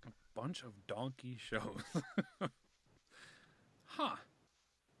upsetting. A bunch of donkey shows. Huh.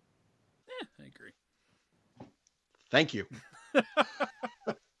 I agree. Thank you.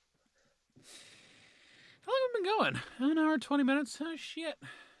 How long have we been going? An hour, 20 minutes? Oh, shit.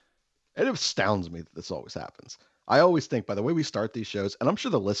 It astounds me that this always happens. I always think, by the way we start these shows, and I'm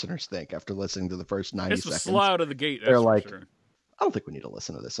sure the listeners think after listening to the first 90 seconds. It's slow out of the gate. They're like, sure. I don't think we need to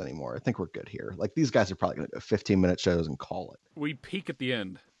listen to this anymore. I think we're good here. Like, these guys are probably going to do 15-minute shows and call it. We peak at the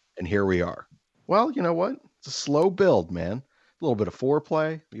end. And here we are. Well, you know what? It's a slow build, man. A little bit of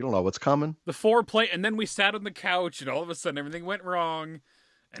foreplay. You don't know what's coming. The foreplay, and then we sat on the couch, and all of a sudden everything went wrong,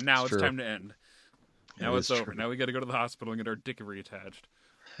 and now it's time to end. Now it's over. True. Now we got to go to the hospital and get our dick reattached.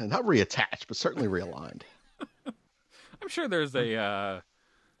 Not reattached, but certainly realigned. I'm sure there's a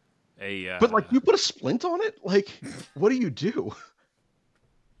But like, you put a splint on it? Like, what do you do?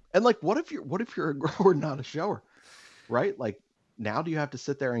 And like, what if you're a grower, not a shower? Right? Like, now do you have to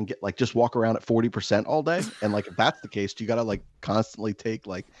sit there and get like just walk around at 40% all day? And like, if that's the case, do you gotta like constantly take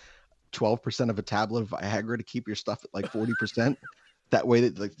like 12% of a tablet of Viagra to keep your stuff at like 40%? That way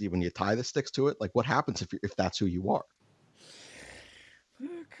that like when you tie the sticks to it, like what happens if that's who you are?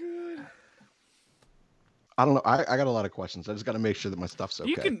 Oh, God. I don't know. I got a lot of questions. I just got to make sure that my stuff's okay.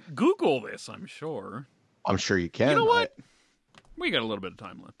 You can Google this, I'm sure. I'm sure you can. You know what? We got a little bit of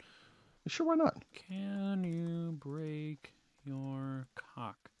time left. Sure, why not? Can you break your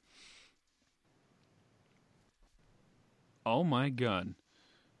cock? Oh my God.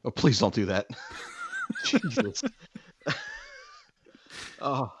 Oh, please don't do that. Jesus.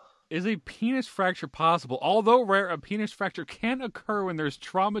 Oh. Is a penis fracture possible? Although rare, a penis fracture can occur when there's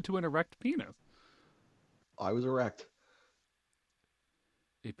trauma to an erect penis. I was erect.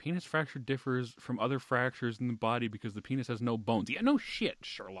 A penis fracture differs from other fractures in the body because the penis has no bones. Yeah, no shit,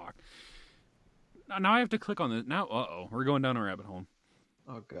 Sherlock. Now I have to click on this. Now, we're going down a rabbit hole.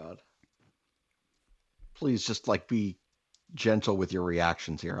 Oh, God. Please just, like, be gentle with your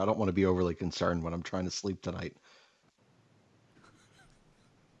reactions here. I don't want to be overly concerned when I'm trying to sleep tonight.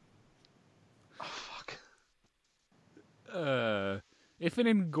 Oh, fuck. If an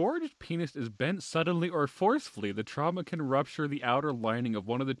engorged penis is bent suddenly or forcefully, the trauma can rupture the outer lining of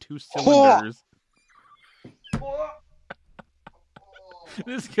one of the two cylinders.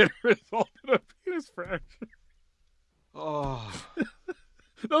 This can result in a penis fracture. Oh.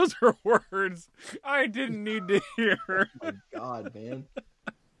 Those are words I didn't need to hear. Oh my God, man.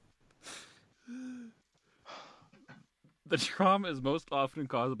 The trauma is most often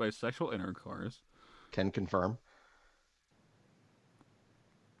caused by sexual intercourse. Can confirm.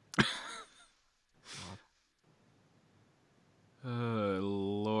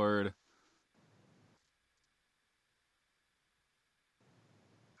 Lord.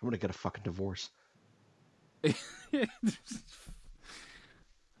 I'm gonna get a fucking divorce.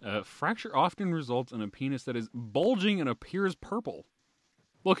 Fracture often results in a penis that is bulging and appears purple,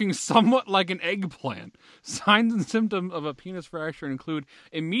 looking somewhat like an eggplant. Signs and symptoms of a penis fracture include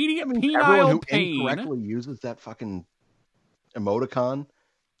immediate Everyone penile who pain. incorrectly uses that fucking emoticon,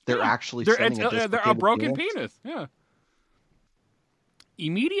 they're actually They're sending a broken penis. Yeah.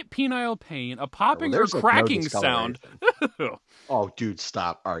 Immediate penile pain, a popping or cracking sound. Oh, dude,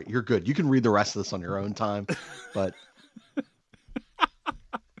 stop. All right, you're good. You can read the rest of this on your own time, but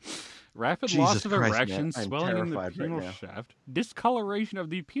rapid loss of Christ, erection, man. swelling in the penile shaft, discoloration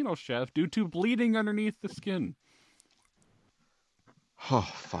of the penile shaft due to bleeding underneath the skin. Oh,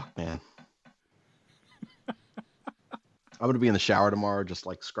 fuck, man. I'm going to be in the shower tomorrow just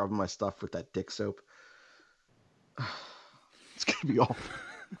like scrubbing my stuff with that dick soap. It's going to be awful.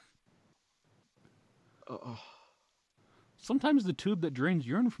 Oh. Sometimes the tube that drains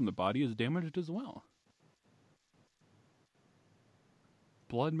urine from the body is damaged as well.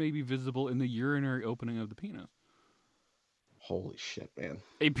 Blood may be visible in the urinary opening of the penis. Holy shit, man.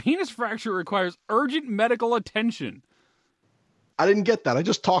 A penis fracture requires urgent medical attention. I didn't get that. I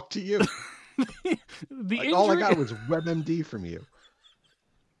just talked to you. All I got was WebMD from you.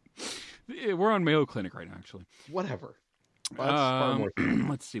 We're on Mayo Clinic right now, actually. Whatever.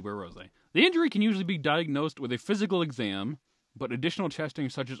 Let's see, where was I? The injury can usually be diagnosed with a physical exam, but additional testing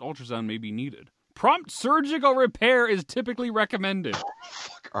such as ultrasound may be needed. Prompt surgical repair is typically recommended.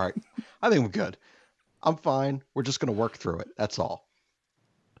 Fuck. All right. I think I'm good. I'm fine. We're just going to work through it. That's all.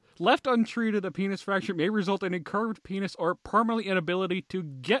 Left untreated, a penis fracture may result in a curved penis or permanent inability to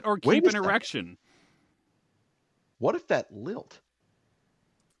get or keep an erection. What if that lilt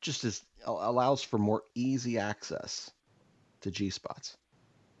just allows for more easy access to G-spots?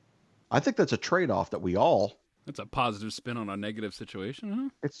 I think that's a trade-off that we all... That's a positive spin on a negative situation, huh?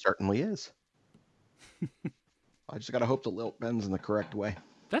 It certainly is. I just got to hope the lilt bends in the correct way.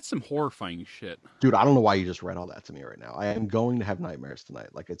 That's some horrifying shit. Dude, I don't know why you just read all that to me right now. I am going to have nightmares tonight.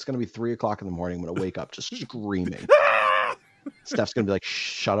 Like, it's going to be 3 o'clock in the morning. I'm going to wake up just screaming. Steph's going to be like,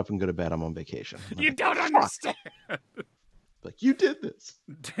 shut up and go to bed. I'm on vacation. You don't understand. Like, you did this.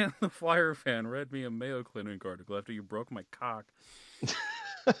 Dan the Flyer fan read me a Mayo Clinic article after you broke my cock.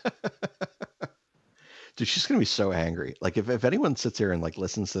 Dude, she's going to be so angry. Like, if anyone sits here and, like,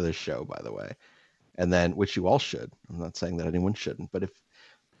 listens to this show, by the way, and then, which you all should. I'm not saying that anyone shouldn't, but if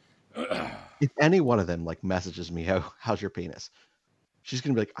any one of them, like, messages me, how's your penis? She's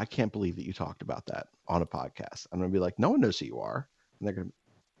going to be like, I can't believe that you talked about that on a podcast. I'm going to be like, no one knows who you are. And they're going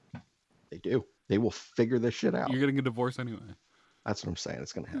to, they do. They will figure this shit out. You're getting a divorce anyway. That's what I'm saying.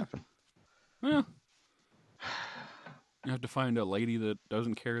 It's going to happen. Well, you have to find a lady that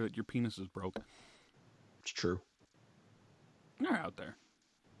doesn't care that your penis is broke. It's true. They're out there.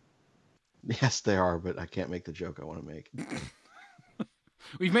 Yes, they are, but I can't make the joke I want to make.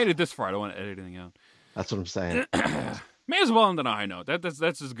 We've made it this far. I don't want to edit anything out. That's what I'm saying. May as well end on a high note. That's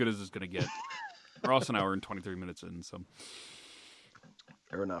as good as it's going to get. We're also an hour and 23 minutes in, so.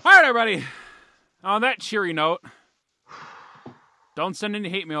 Fair enough. All right, everybody. On that cheery note, don't send any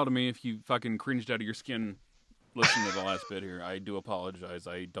hate mail to me if you fucking cringed out of your skin listening to the last bit here. I do apologize.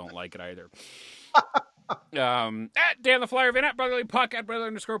 I don't like it either. At Dan the Flyer Van, at Brotherly Puck, at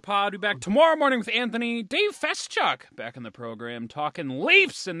Brother_pod. Be back tomorrow morning with Anthony. Dave Feschuk back in the program talking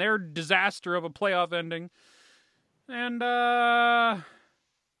Leafs and their disaster of a playoff ending. And other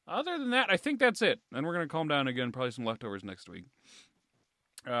than that, I think that's it. And we're going to calm down again. Probably some leftovers next week.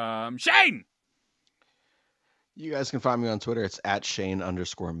 Shane! You guys can find me on Twitter. It's at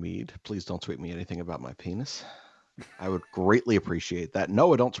Shane_Mead. Please don't tweet me anything about my penis. I would greatly appreciate that.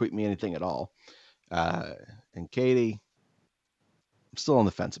 Noah, don't tweet me anything at all. And Katie, I'm still on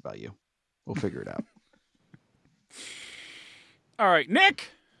the fence about you. We'll figure it out. All right,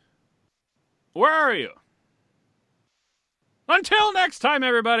 Nick, where are you? Until next time,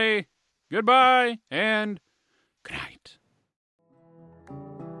 everybody, goodbye and good night.